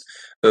 times.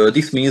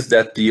 This means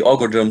that the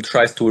algorithm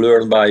tries to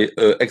learn by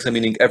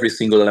examining every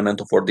single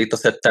element of our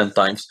dataset 10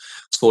 times.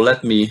 So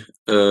let me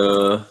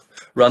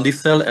run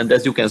this cell, and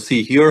as you can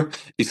see here,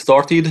 it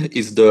started,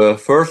 is the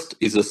first,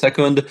 is the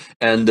second,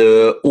 and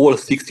all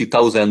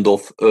 60,000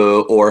 of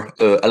or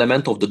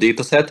element of the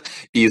dataset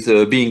is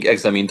being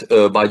examined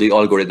by the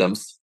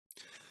algorithms.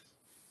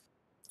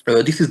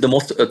 This is the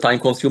most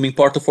time-consuming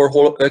part of our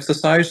whole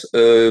exercise.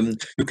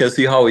 You can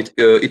see how it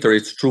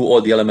iterates through all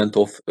the elements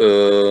of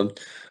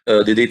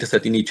the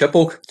dataset in each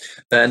epoch,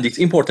 and it's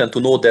important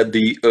to note that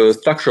the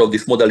structure of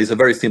this model is a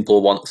very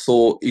simple one.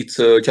 So it's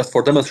just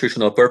for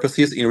demonstrational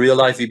purposes. In real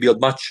life, we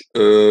build much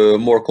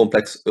more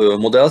complex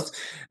models,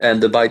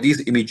 and by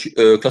these image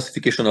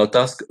classificational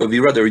tasks, we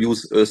rather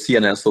use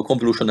CNN, so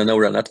convolutional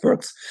neural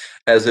networks,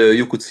 as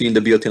you could see in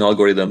the built-in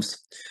algorithms.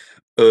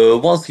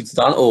 Once it's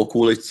done, oh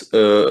cool, it's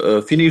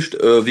finished,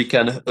 we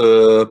can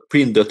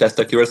print the test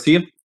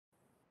accuracy.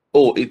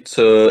 Oh, it's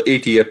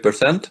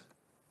 88%.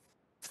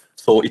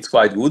 So it's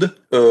quite good.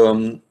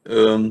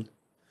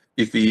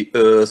 If we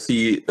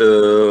see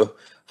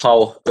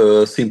how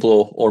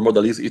simple our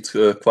model is, it's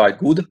quite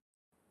good.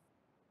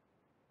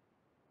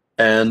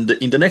 And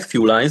in the next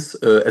few lines,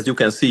 as you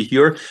can see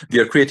here, we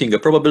are creating a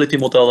probability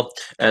model,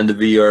 and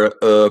we are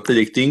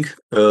predicting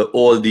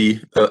all the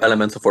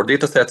elements of our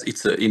datasets.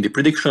 It's in the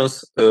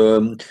predictions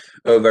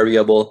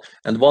variable.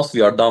 And once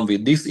we are done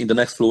with this, in the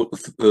next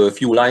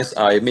few lines,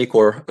 I make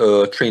our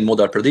train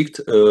model predict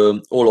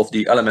all of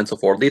the elements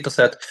of our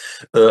dataset.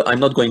 I'm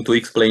not going to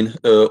explain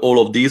all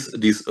of these,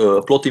 this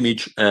plot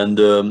image and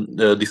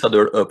this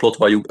other plot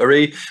value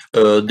array.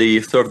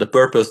 They serve the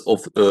purpose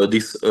of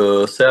this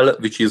cell,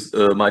 which is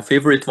my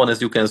favorite one,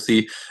 as you can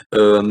see.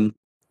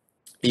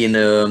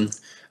 In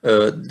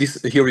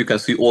this here, you can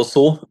see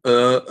also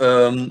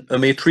a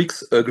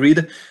matrix, a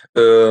grid,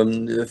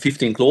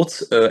 15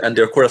 clothes, and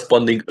their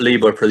corresponding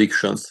labor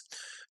predictions.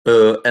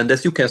 And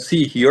as you can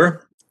see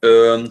here,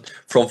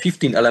 from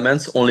 15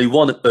 elements, only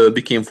one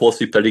became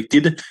falsely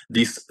predicted.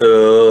 This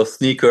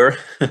sneaker.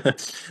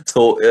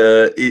 So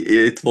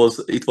it was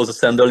a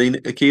sandal in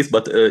a case,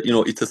 but you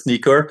know, it's a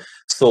sneaker.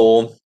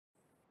 So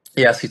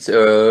yes, it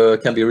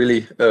can be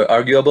really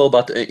arguable.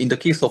 But in the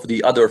case of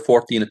the other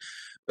 14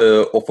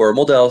 of our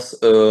models,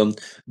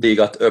 they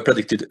got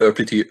predicted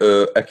pretty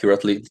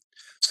accurately.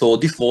 So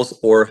this was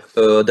our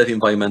dev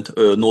environment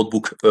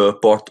notebook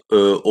part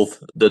of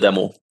the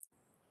demo.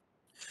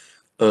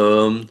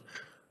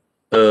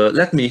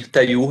 Let me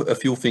tell you a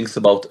few things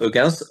about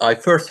GANs. I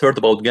first heard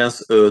about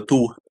GANs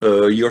 2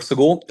 years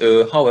ago.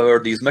 However,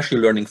 these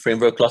machine learning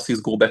framework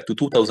classes go back to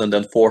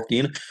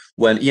 2014,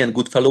 when Ian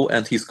Goodfellow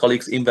and his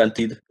colleagues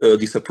invented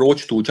this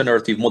approach to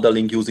generative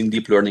modeling using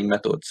deep learning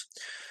methods.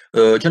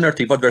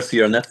 Generative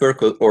Adversarial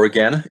Network, or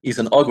GAN, is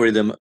an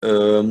algorithm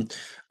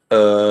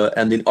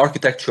and in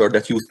architecture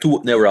that use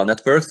two neural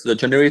networks, the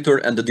generator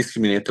and the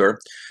discriminator.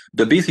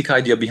 The basic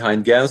idea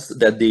behind GANs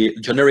that the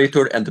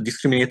generator and the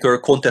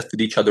discriminator contest with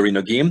each other in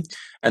a game,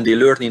 and they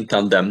learn in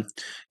tandem.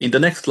 In the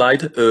next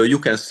slide, you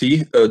can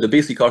see the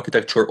basic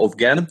architecture of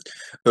GAN,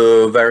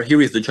 where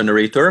here is the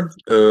generator.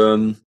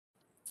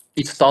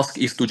 Its task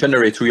is to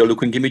generate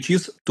real-looking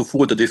images to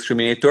fool the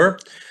discriminator.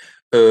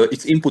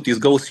 Its input is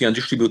Gaussian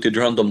distributed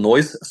random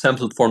noise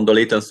sampled from the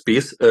latent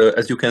space,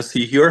 as you can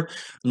see here,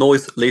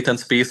 noise, latent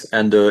space,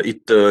 and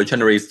it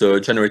generates the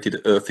generated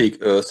fake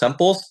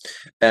samples.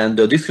 And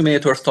the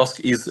discriminator's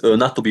task is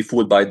not to be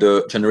fooled by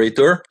the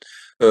generator.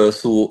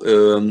 So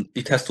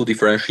it has to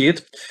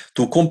differentiate,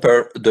 to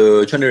compare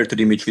the generated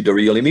image with the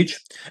real image,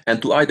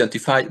 and to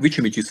identify which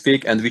image is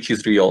fake and which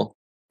is real.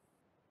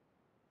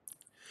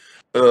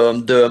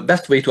 The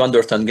best way to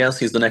understand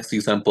GANs is the next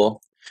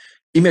example.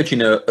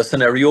 Imagine a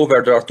scenario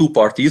where there are two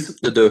parties,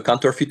 the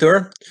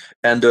counterfeiter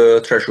and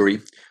the treasury.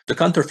 The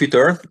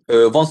counterfeiter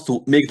wants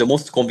to make the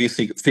most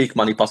convincing fake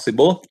money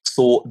possible,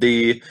 so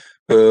they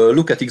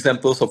look at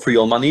examples of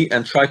real money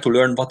and try to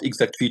learn what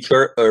exact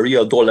feature a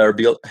real dollar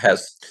bill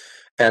has,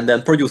 and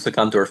then produce a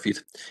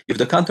counterfeit. If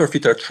the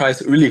counterfeiter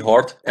tries really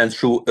hard and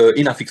through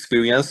enough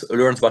experience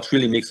learns what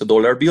really makes a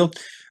dollar bill,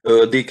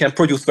 they can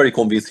produce very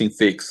convincing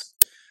fakes.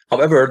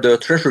 However, the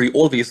treasury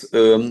always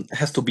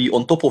has to be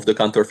on top of the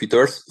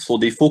counterfeiters, so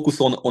they focus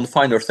on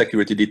finer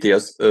security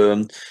details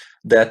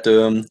that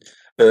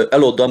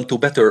allow them to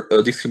better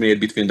discriminate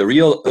between the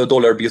real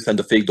dollar bills and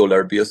the fake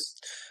dollar bills.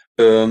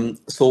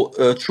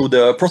 Through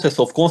the process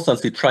of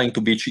constantly trying to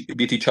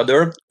beat each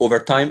other, over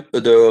time,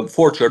 the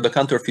forger, the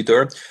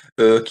counterfeiter,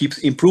 keeps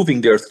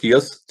improving their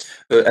skills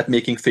at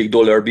making fake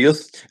dollar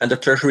bills, and the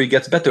treasury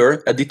gets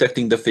better at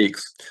detecting the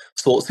fakes.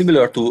 So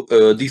similar to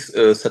this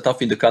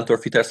setup in the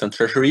counterfeiters and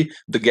treasury,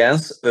 the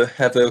GANs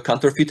have a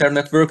counterfeiter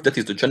network that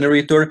is the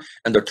generator,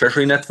 and the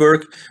treasury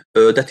network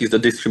that is the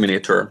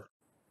discriminator.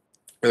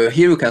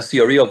 Here you can see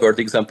a real-world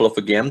example of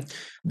a GAN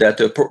that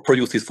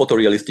produces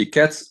photorealistic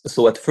cats.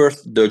 So at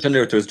first, the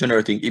generator is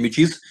generating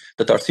images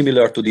that are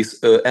similar to these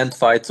ant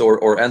fights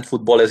or ant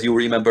football, as you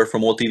remember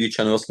from all TV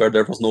channels where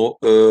there was no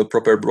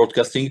proper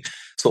broadcasting.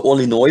 So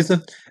only noise.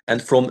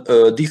 And from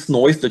this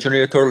noise, the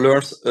generator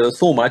learns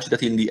so much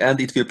that in the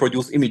end, it will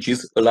produce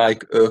images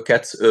like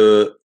cats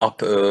up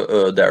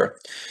there.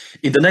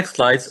 In the next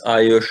slides,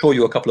 I show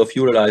you a couple of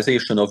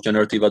visualization of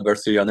generative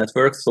adversarial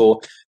networks. So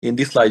in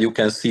this slide, you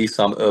can see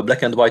some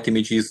black and white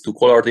images to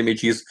colored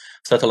images,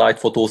 satellite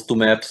photos to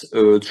maps,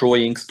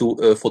 drawings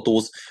to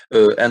photos,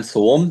 and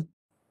so on.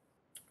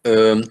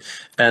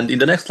 And in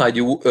the next slide,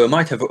 you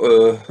might have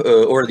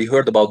already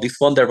heard about this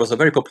one. There was a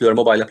very popular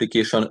mobile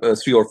application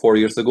 3 or 4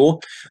 years ago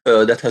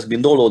that has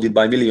been downloaded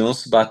by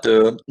millions, but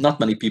not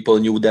many people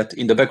knew that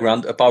in the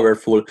background, a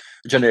powerful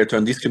generator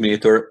and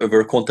discriminator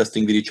were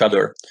contesting with each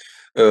other,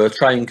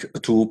 trying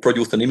to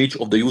produce an image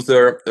of the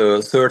user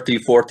 30,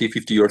 40,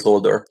 50 years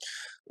older.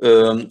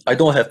 I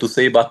don't have to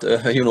say, but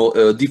you know,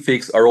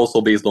 deepfakes are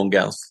also based on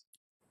GANs.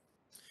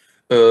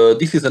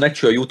 This is an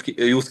actual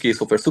use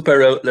case of a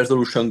super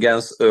resolution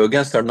GANs.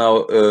 GANs are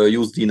now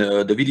used in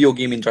the video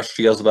game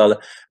industry as well.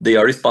 They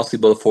are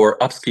responsible for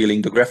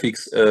upscaling the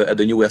graphics at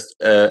the newest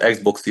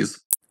Xboxes.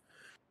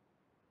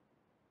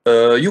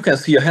 You can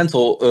see a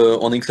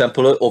hands-on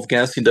example of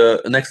GANs in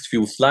the next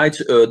few slides.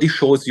 This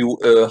shows you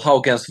how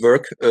GANs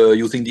work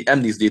using the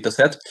MNIST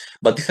dataset,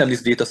 but this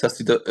MNIST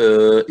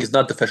dataset is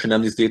not the fashion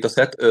MNIST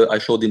dataset I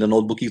showed in the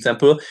notebook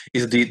example.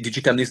 It's the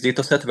digit MNIST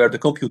dataset where the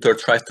computer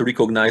tries to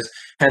recognize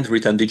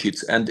handwritten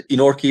digits. And in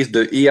our case,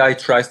 the AI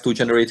tries to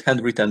generate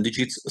handwritten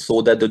digits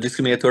so that the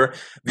discriminator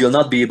will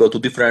not be able to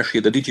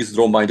differentiate the digits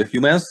drawn by the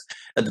humans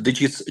and the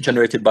digits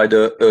generated by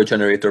the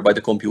generator, by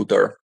the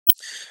computer.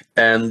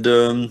 And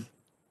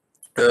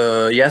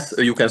yes,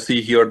 you can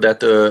see here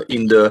that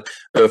in the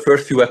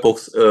first few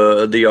epochs,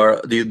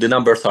 the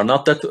numbers are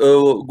not that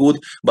good,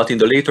 but in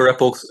the later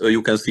epochs,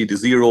 you can see the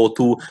 0,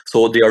 2,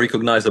 so they are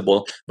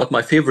recognizable. But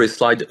my favorite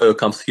slide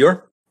comes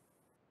here.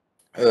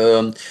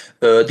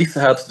 This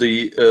helps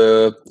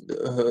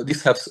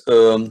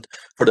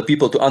for the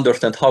people to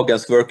understand how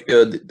GANs work.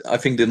 I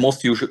think the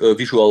most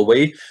visual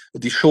way.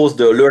 This shows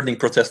the learning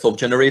process of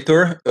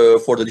generator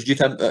for the digit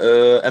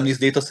MNIST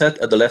dataset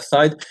at the left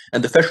side,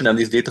 and the fashion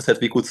MNIST dataset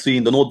we could see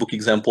in the notebook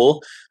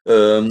example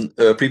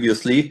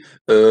previously,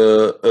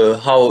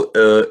 how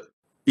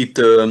it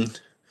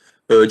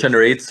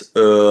generates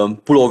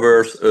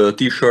pullovers,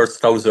 t-shirts,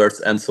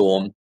 trousers, and so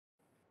on.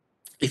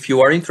 If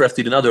you are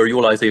interested in other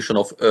utilization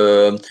of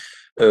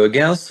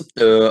GANs,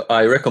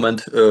 I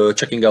recommend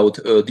checking out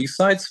these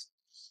sites.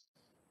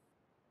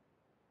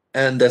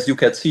 And as you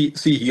can see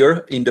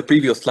here in the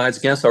previous slides,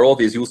 GANs are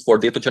always used for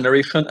data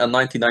generation and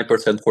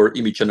 99% for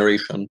image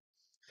generation.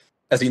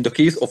 as in the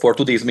case of our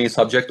today's main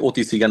subject,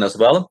 OTCGAN as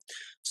well.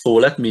 So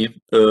let me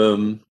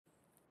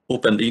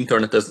open the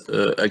internet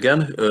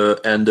again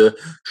and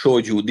show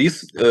you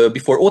this.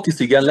 Before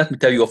OTCGAN, let me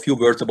tell you a few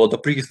words about the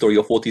prehistory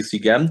of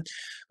OTCGAN.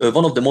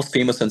 One of the most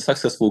famous and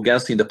successful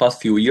GANs in the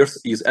past few years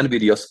is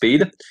NVIDIA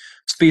SPADE.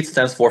 SPADE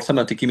stands for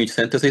Semantic Image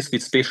Synthesis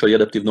with Spatially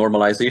Adaptive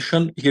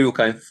Normalization. Here you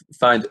can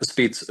find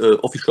SPADE's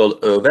official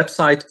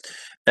website,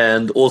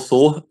 and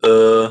also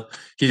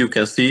here you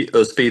can see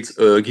SPADE's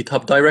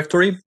GitHub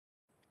directory.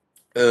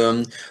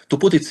 To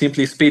put it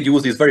simply, SPADE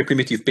uses very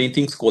primitive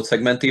paintings called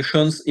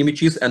segmentations,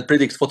 images, and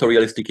predicts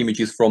photorealistic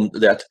images from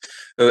that.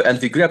 And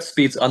we grab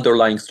SPADE's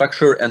underlying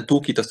structure and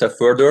took it a step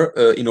further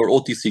in our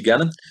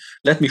OTCGAN.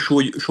 Let me show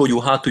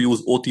you how to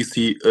use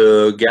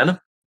OTCGAN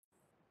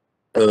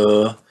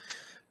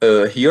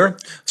here.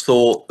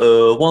 So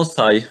once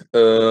I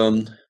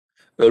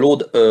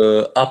load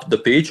up the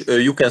page,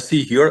 you can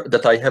see here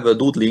that I have a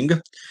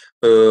doodling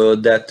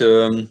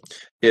that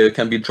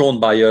can be drawn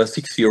by a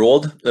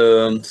 6-year-old.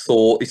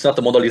 So it's not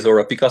a Mona Lisa or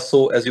a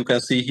Picasso, as you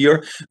can see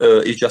here.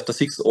 It's just a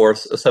 6 or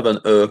 7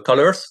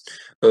 colors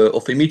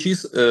of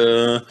images.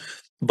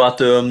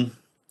 But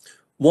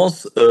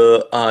once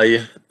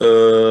I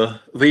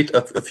wait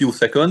a few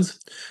seconds,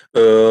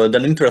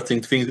 then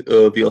interesting thing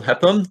will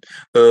happen.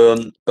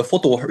 A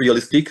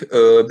photorealistic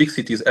Big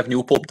Cities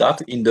Avenue popped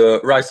up in the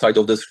right side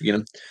of the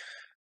screen.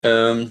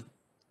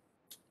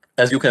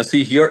 As you can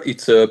see here,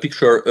 it's a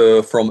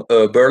picture from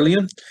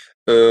Berlin.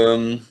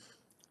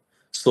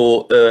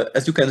 So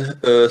as you can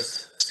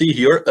see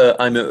here,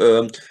 I'm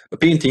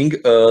painting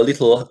a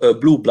little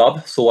blue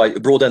blob. So I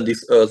broaden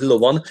this little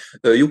one.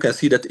 You can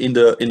see that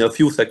in a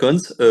few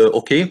seconds.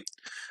 Okay,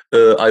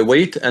 I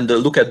wait and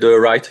look at the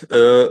right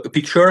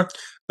picture.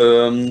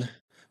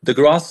 The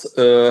grass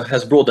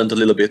has broadened a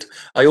little bit.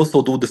 I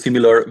also do the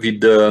similar with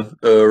the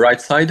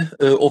right side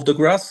of the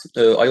grass.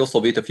 I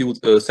also wait a few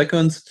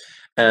seconds,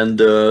 and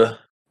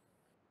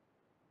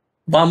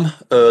bam,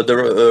 on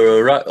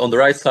the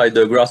right side,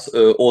 the grass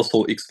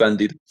also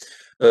expanded.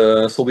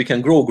 So we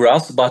can grow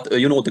grass, but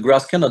you know, the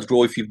grass cannot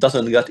grow if it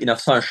doesn't get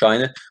enough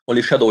sunshine,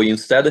 only shadowy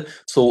instead.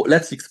 So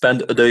let's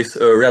expand this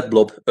red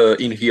blob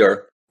in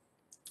here.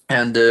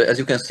 And as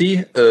you can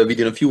see,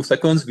 within a few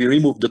seconds, we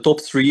remove the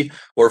top 3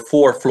 or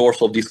 4 floors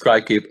of these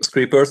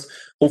skyscrapers.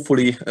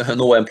 Hopefully,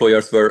 no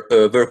employers were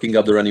working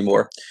up there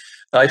anymore.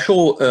 I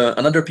show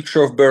another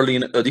picture of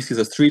Berlin. This is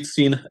a street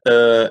scene,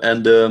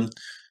 and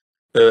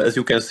as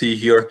you can see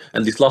here,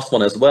 and this last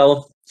one as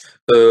well.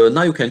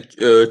 Now you can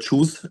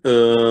choose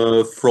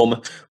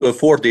from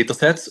 4 data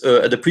sets.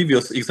 At the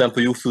previous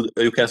example,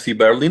 you can see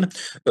Berlin.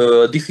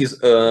 This is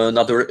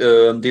another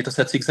data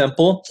sets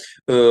example,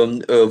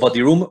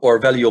 Wadi Rum, or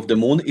Valley of the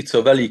Moon. It's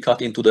a valley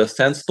cut into the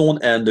sandstone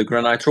and the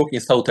granite rock in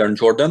southern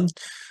Jordan.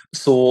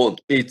 So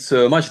it's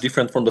much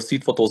different from the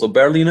street photos of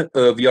Berlin.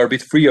 We are a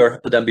bit freer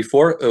than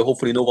before.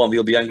 Hopefully no one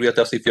will be angry at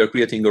us if we are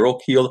creating a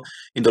rock hill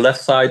in the left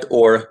side,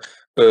 or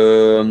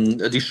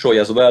destroy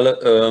as well.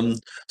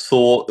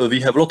 So we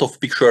have a lot of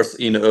pictures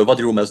in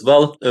Wadi Rum as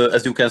well,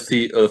 as you can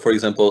see, for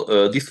example,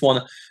 this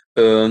one.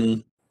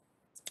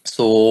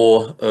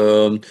 So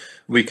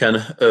we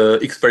can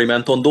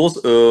experiment on those.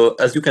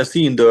 As you can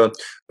see in the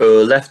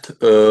left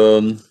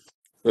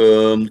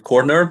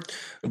corner,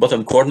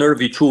 bottom corner,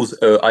 we choose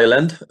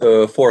island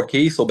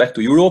 4K, so back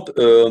to Europe.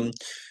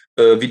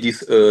 With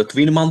these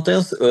twin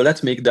mountains,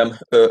 let's make them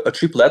a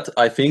triplet,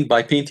 I think,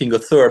 by painting a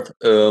third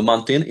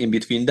mountain in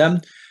between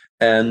them.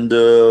 And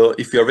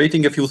if you are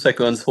waiting a few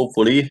seconds,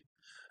 hopefully,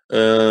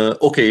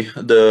 okay,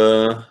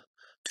 the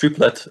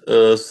triplet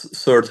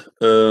third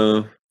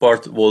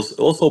part was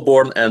also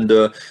born. And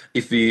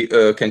if we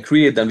can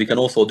create them, we can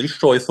also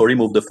destroy, so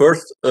remove the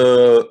first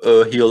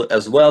hill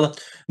as well,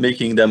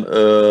 making them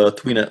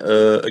twin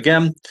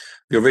again.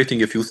 We are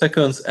waiting a few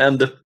seconds,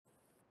 and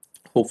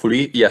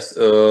hopefully, yes,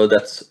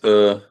 that's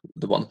the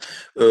one.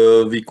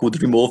 We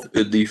could remove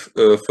the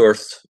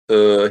first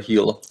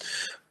hill.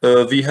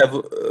 We have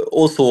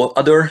also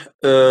other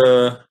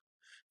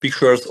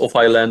pictures of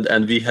island,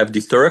 and we have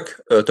this Turk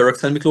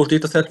Szent Miklós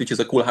dataset, which is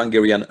a cool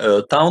Hungarian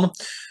town.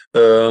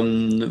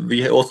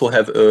 We also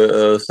have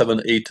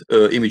 7, 8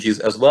 images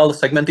as well,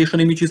 segmentation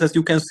images, as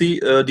you can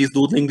see, these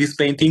doodling, these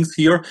paintings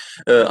here.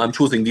 I'm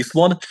choosing this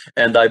one,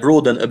 and I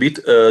broaden a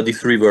bit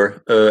this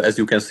river, as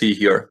you can see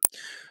here.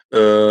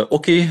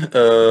 Okay,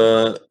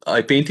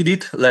 I painted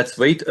it. Let's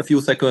wait a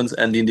few seconds,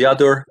 and in the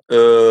other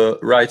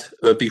right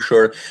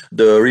picture,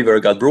 the river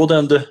got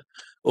broadened.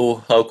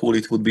 Oh, how cool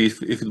it would be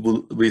if it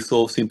would be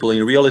so simple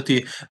in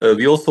reality.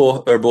 We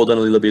also broaden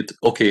a little bit.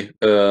 Okay,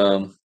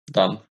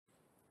 done.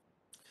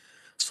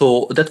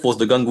 So that was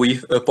the Gangui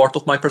part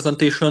of my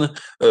presentation.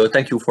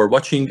 Thank you for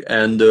watching,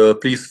 and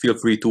please feel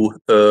free to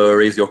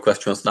raise your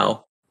questions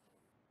now.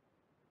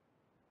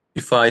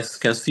 If I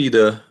can see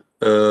the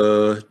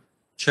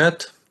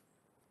chat.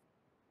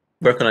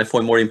 Where can I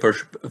find more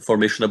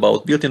information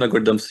about built-in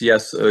algorithms?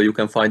 Yes, you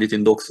can find it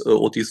in docs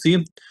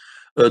OTC.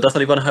 Does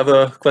anyone have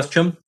a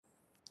question?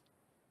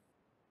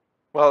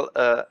 Well,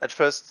 at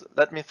first,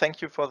 let me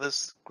thank you for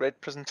this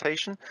great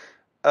presentation.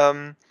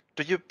 Do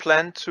do you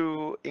plan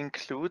to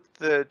include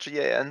the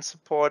GAN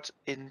support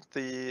in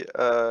the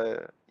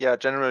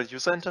general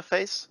user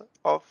interface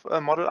of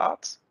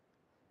ModelArts?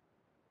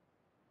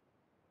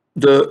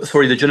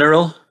 The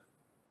general?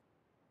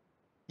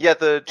 Yeah,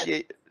 the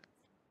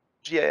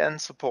GAN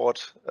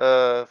support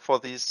for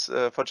these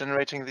for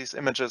generating these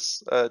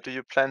images. Do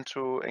you plan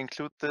to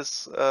include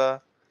this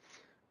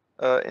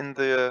in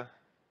the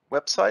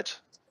website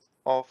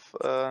of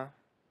the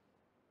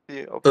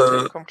Open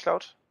Telekom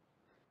Cloud?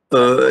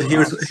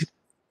 Here's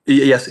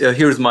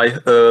my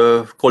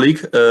colleague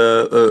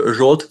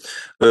Zsolt,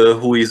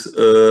 who is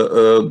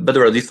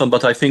better at this one,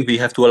 but I think we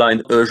have to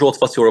align.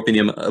 Zsolt, what's your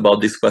opinion about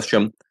this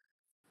question?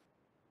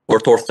 Or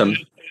Torsten?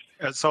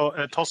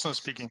 Torsten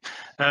speaking.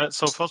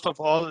 So first of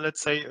all,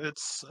 let's say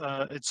it's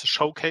a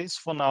showcase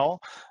for now,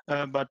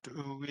 but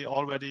we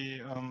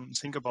already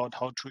think about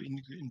how to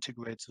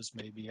integrate this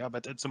maybe. Yeah,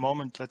 but at the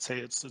moment, let's say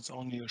it's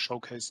only a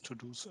showcase to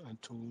do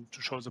to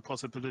show the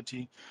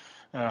possibility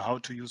how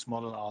to use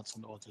ModelArts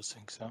and all these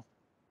things. Yeah.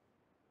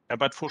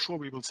 But for sure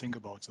we will think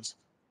about this.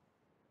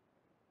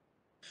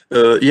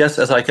 Yes,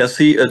 as I can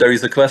see, there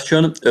is a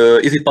question.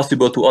 Is it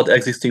possible to add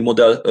existing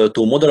model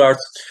to ModelArts?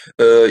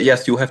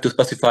 Yes, you have to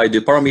specify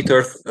the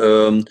parameters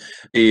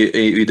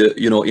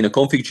in a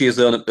config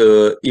JSON,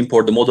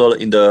 import the model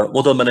in the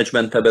model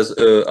management tab, as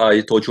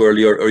I told you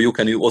earlier, or you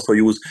can also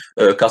use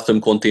a custom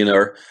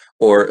container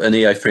or an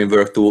AI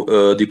framework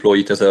to deploy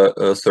it as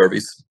a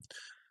service.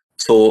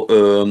 So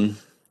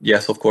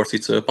yes, of course,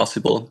 it's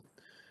possible.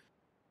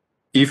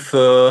 If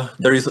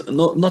there is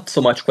not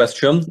so much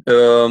question,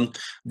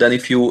 then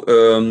if you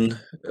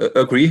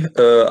agree,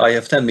 I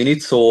have 10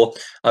 minutes, so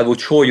I will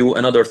show you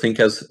another thing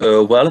as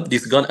well,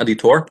 this GAN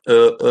editor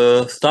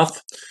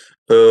stuff.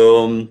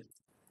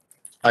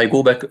 I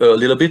go back a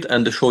little bit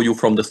and show you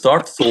from the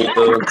start. So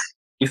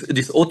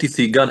this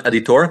OTCGAN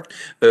editor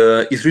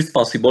is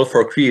responsible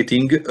for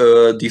creating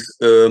this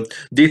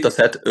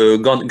dataset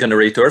GAN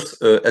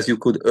generators, as you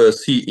could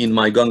see in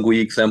my GAN GUI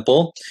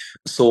example.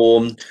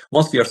 So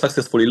once we are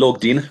successfully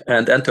logged in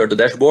and enter the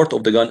dashboard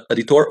of the GAN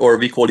editor, or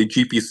we call it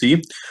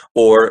GPC,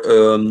 or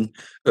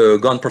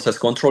GAN process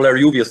controller,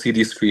 you will see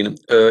this screen.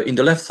 In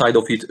the left side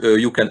of it,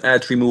 you can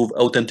add, remove,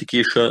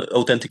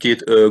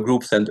 authenticate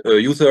groups and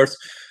users,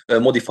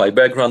 modify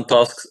background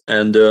tasks,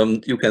 and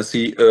you can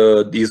see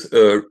these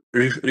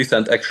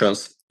recent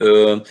actions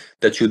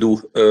that you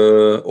do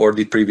or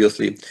did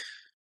previously.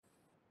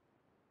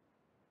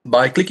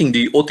 By clicking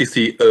the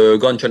OTC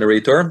GAN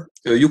generator,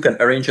 you can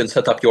arrange and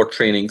set up your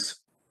trainings.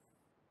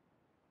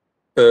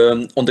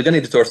 On the GAN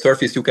editor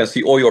surface, you can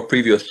see all your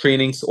previous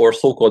trainings or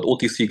so-called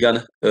OTC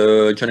GAN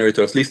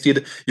generators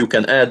listed. You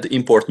can add,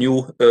 import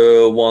new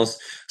ones,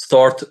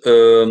 start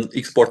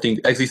exporting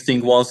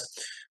existing ones,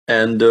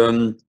 and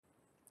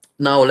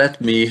now let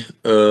me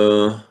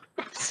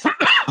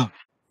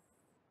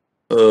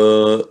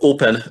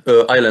open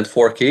Island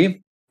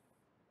 4K.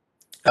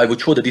 I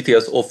would show the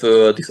details of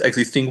this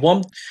existing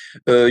one.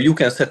 You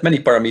can set many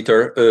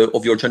parameters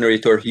of your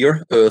generator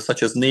here,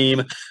 such as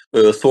name,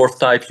 source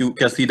type. You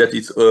can see that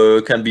it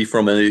can be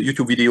from a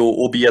YouTube video,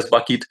 OBS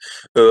bucket.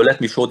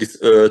 Let me show this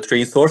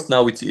train source.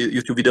 Now it's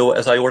YouTube video,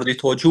 as I already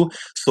told you.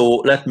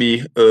 So let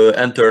me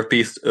enter,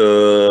 paste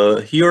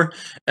here,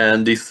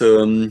 and this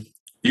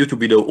YouTube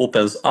video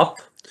opens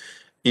up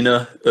in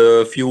a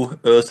few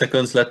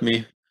seconds. Let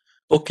me,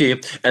 okay,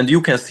 and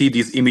you can see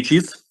these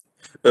images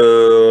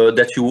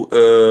that you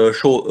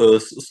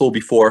saw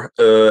before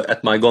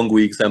at my GAN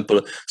GUI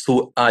example.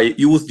 So I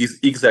use this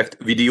exact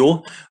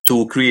video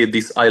to create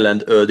this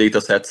island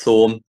dataset.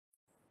 So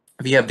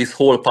we have this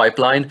whole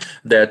pipeline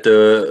that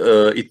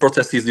it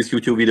processes this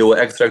YouTube video,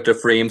 extract the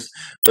frames,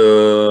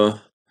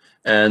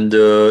 and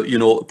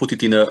put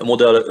it in a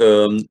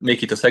model,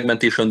 make it a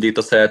segmentation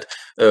dataset,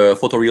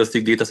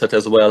 photorealistic dataset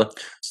as well.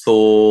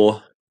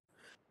 So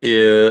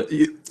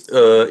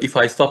if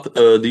I stop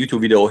the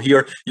YouTube video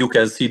here, you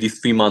can see this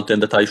free mountain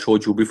that I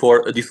showed you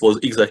before. This was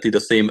exactly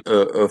the same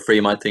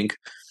frame, I think.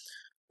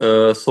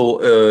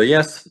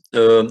 Yes,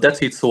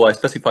 that's it. So I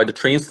specified the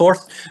train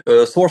source.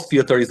 Source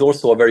filter is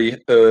also a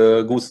very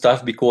good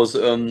stuff, because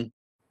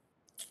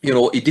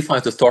it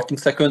defines the starting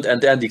second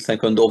and the ending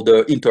second of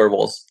the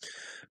intervals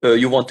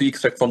you want to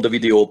extract from the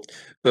video.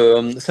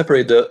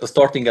 Separate the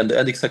starting and the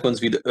ending sequence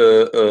with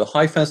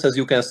hyphens, as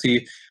you can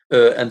see,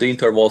 and the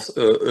intervals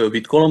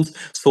with columns.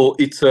 So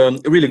it's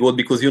really good,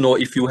 because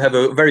if you have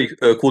a very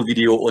cool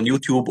video on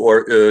YouTube,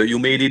 or you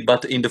made it,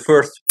 but in the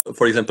first,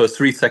 for example,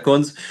 3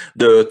 seconds,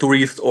 the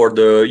tourist or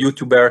the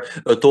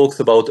YouTuber talks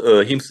about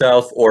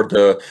himself, or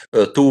the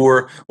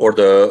tour, or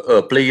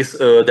the place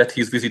that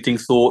he's visiting.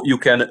 So you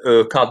can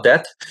cut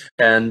that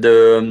and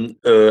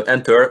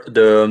enter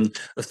the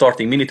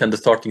starting minute and the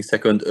starting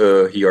second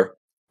here.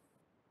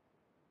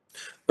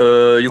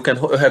 You can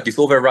have this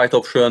overwrite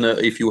option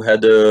if you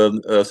had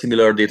a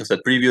similar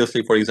dataset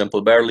previously, for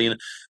example, Berlin.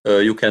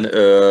 You can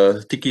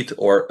tick it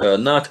or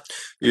not.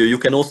 You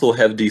can also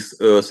have this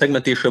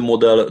segmentation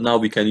model. Now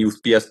we can use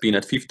PSP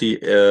at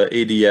 50,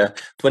 AD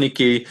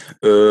 20K.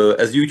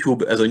 As a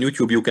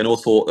YouTube, you can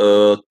also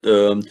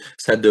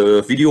set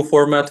the video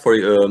format for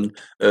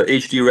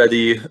HD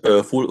ready,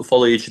 full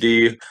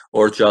HD,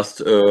 or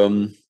just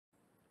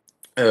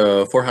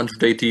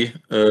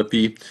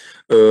 480p.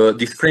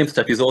 This frame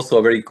step is also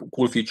a very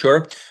cool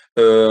feature.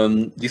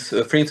 This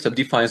frame step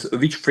defines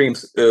which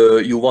frames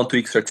you want to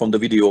extract from the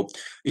video.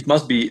 It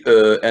must be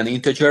an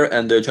integer,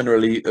 and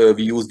generally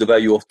we use the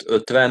value of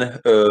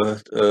 10,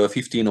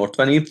 15, or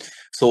 20.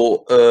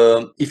 So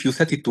if you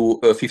set it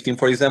to 15,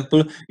 for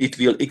example, it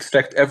will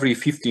extract every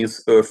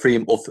 15th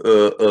frame of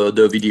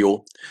the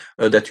video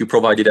that you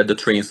provided at the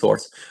train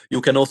source.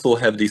 You can also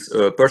have this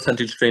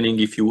percentage training.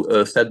 If you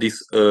set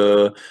this,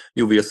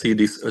 you will see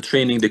this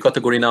training, the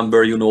category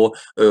number, you know,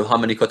 how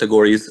many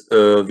categories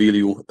will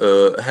you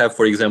have.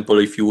 For example,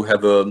 if you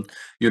have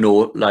you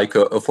know, like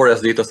a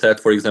forest data set,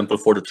 for example,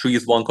 for the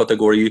trees one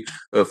category,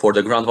 for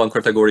the ground one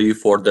category,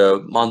 for the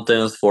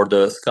mountains, for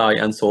the sky,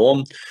 and so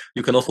on.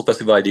 You can also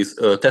specify this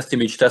test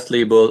image, test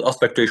label,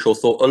 aspect ratio.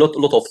 So a lot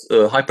of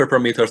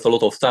hyperparameters, a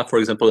lot of stuff. For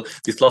example,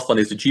 this last one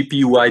is the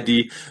GPU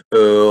ID,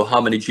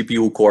 how many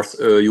GPU cores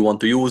you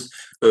want to use,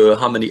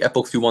 how many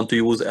epochs you want to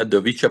use at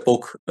the which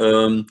epoch.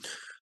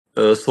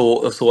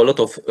 So a lot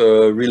of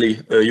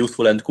really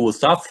useful and cool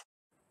stuff.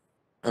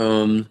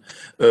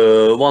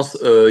 Once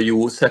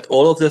you set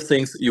all of the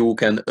things, you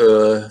can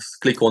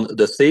click on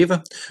the save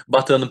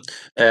button,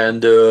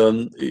 and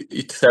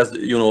it says,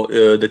 you know,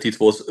 that it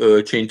was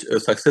changed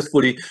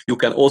successfully. You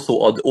can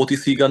also add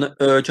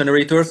OTCGAN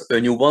generators,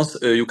 new ones.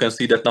 You can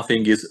see that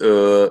nothing is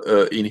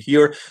in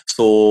here,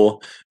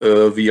 so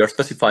we are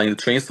specifying the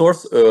train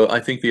source. I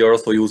think we are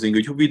also using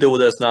a video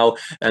as now,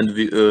 and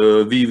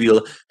we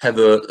will have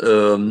a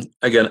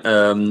again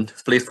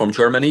place from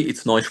Germany.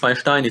 It's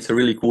Neuschwanstein. It's a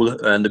really cool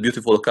and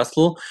beautiful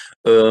castle.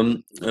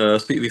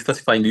 We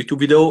specify in the YouTube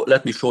video.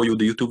 Let me show you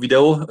the YouTube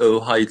video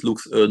how it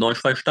looks,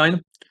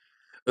 Neuschwanstein.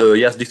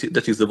 Yes,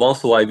 that is the one.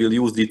 So I will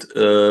use it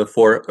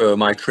for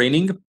my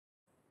training.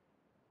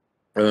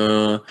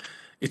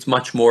 It's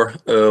much more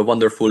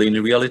wonderful in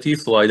reality,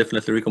 so I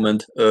definitely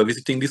recommend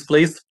visiting this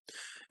place.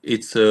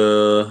 It's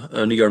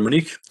near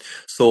Munich.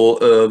 So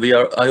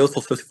I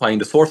also specifying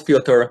the source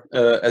filter,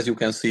 as you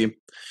can see.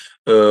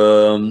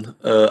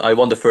 I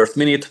want the first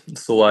minute,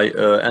 so I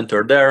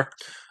enter there.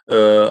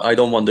 I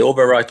don't want the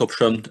overwrite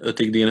option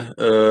ticked in.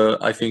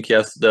 I think,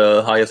 yes,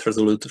 the highest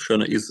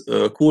resolution is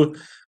cool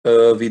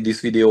with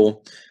this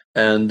video.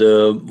 And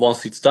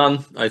once it's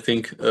done, I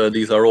think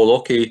these are all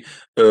okay.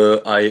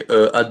 I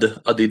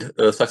added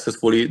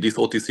successfully this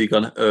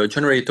OTCGAN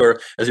generator.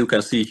 As you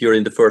can see here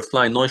in the first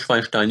line,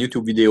 Neuschwanstein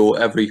YouTube video,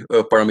 every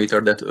parameter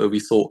that we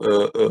saw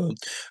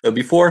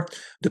before.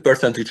 The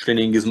percentage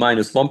training is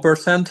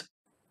 -1%.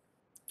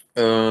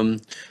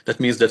 That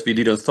means that we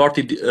didn't start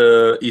it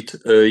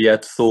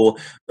yet, so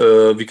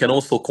we can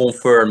also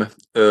confirm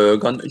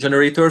GAN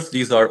generators.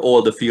 These are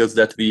all the fields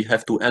that we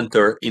have to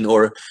enter in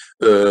our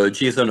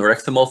JSON or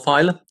XML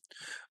file.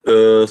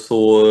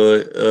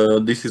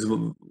 This is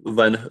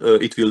when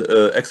it will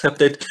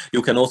accept it.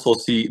 You can also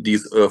see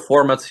these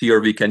formats here.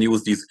 We can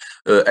use these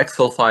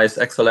Excel files,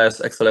 XLS,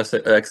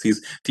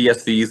 XLSXs,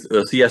 TSVs,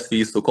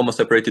 CSVs, so comma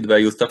separated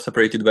values, tab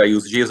separated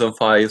values, JSON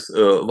files,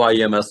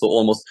 YAML, so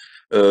almost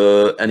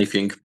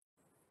anything.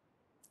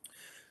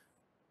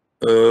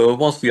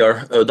 Once we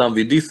are done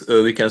with this,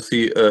 we can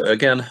see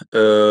again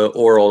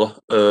oral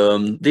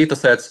data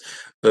sets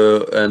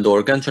and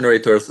or GAN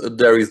generators.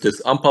 There is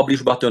this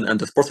unpublish button and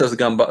this process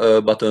GAN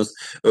buttons.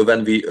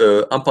 When we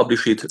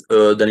unpublish it,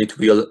 then it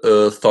will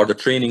start the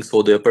training.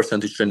 So the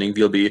percentage training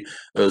will be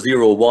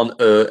 0, 1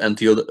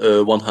 until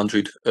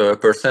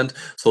 100%.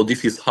 So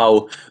this is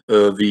how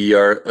we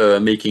are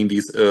making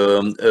this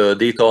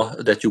data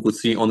that you could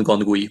see on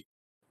GAN GUI.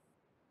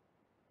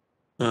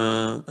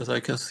 As I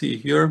can see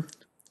here,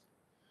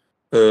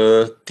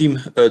 Tim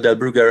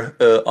Delbrugger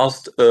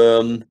asked,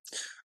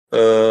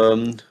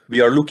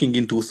 we are looking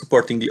into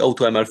supporting the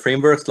AutoML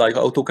frameworks like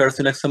AutoCars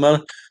in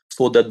XML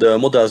so that the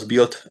models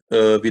built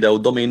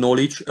without domain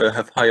knowledge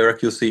have higher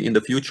accuracy in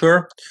the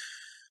future.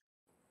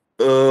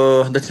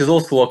 That is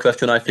also a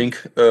question, I think,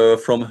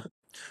 from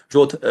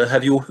Jod.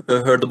 Have you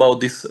heard about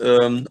this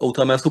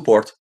AutoML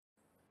support?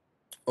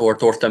 Or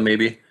Torsten,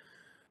 maybe?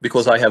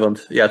 Because I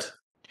haven't yet.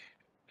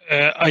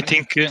 I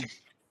think, yeah,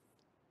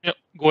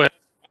 go ahead.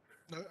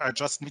 I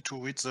just need to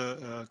read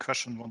the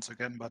question once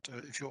again, but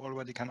if you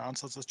already can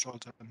answer this, Joel,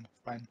 then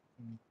fine.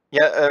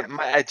 Yeah,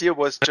 my idea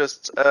was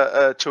just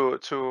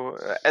to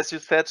as you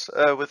said,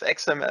 with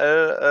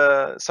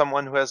XML,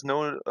 someone who has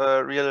no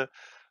real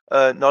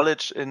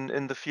knowledge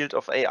in the field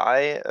of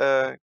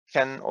AI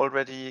can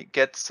already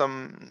get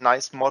some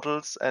nice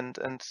models and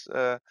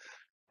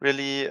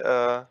really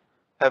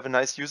have a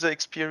nice user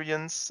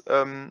experience.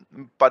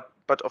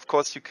 But of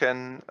course, you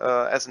can,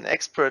 as an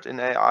expert in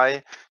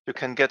AI, you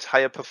can get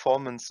higher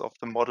performance of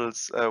the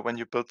models when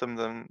you build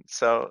them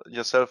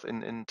yourself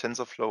in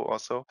TensorFlow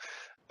also.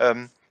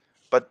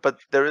 But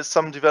there is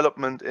some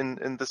development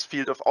in this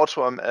field of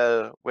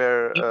AutoML,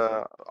 where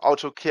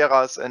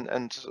AutoKeras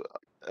and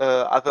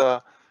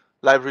other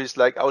libraries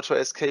like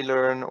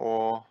AutoSKLearn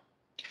or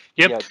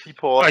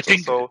Tport I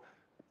think also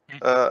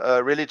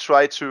really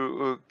try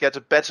to get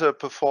a better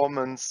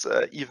performance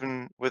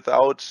even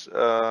without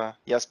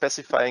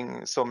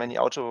specifying so many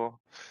auto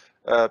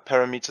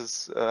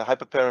parameters,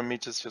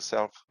 hyperparameters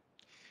yourself.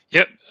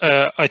 Yeah,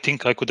 I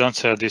think I could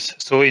answer this.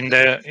 So in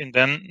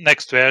the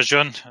next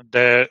version,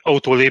 the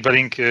auto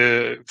labeling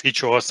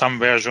feature, or some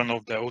version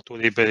of the auto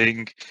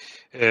labeling,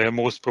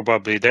 most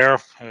probably there.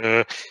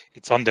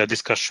 It's under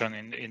discussion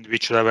in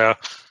which level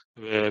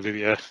we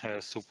will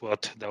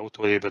support the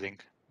auto labeling.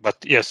 But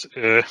yes,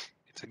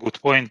 it's a good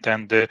point,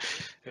 and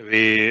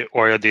we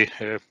already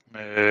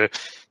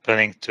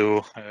planning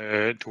to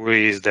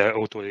release the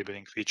auto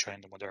labeling feature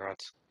in the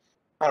ModelArts.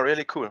 Oh,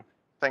 really cool.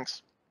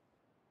 Thanks.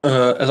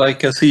 As I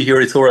can see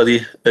here, it's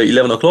already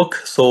 11 o'clock.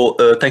 So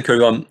thank you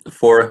everyone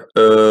for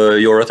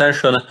your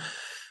attention.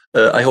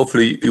 I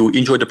hopefully you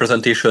enjoyed the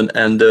presentation,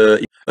 and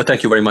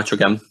thank you very much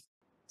again.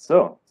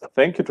 So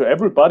thank you to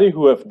everybody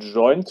who have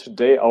joined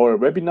today our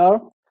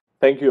webinar.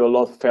 Thank you a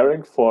lot,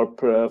 Ferenc,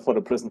 for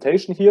the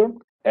presentation here,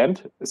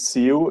 and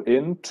see you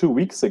in 2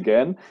 weeks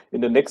again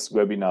in the next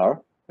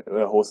webinar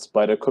hosted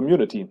by the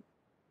community.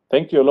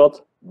 Thank you a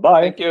lot.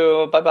 Bye. Thank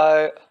you.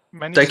 Bye-bye.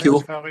 Many Thank thanks,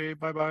 you. Kari.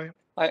 Bye-bye.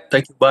 Bye.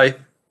 Thank you. Bye.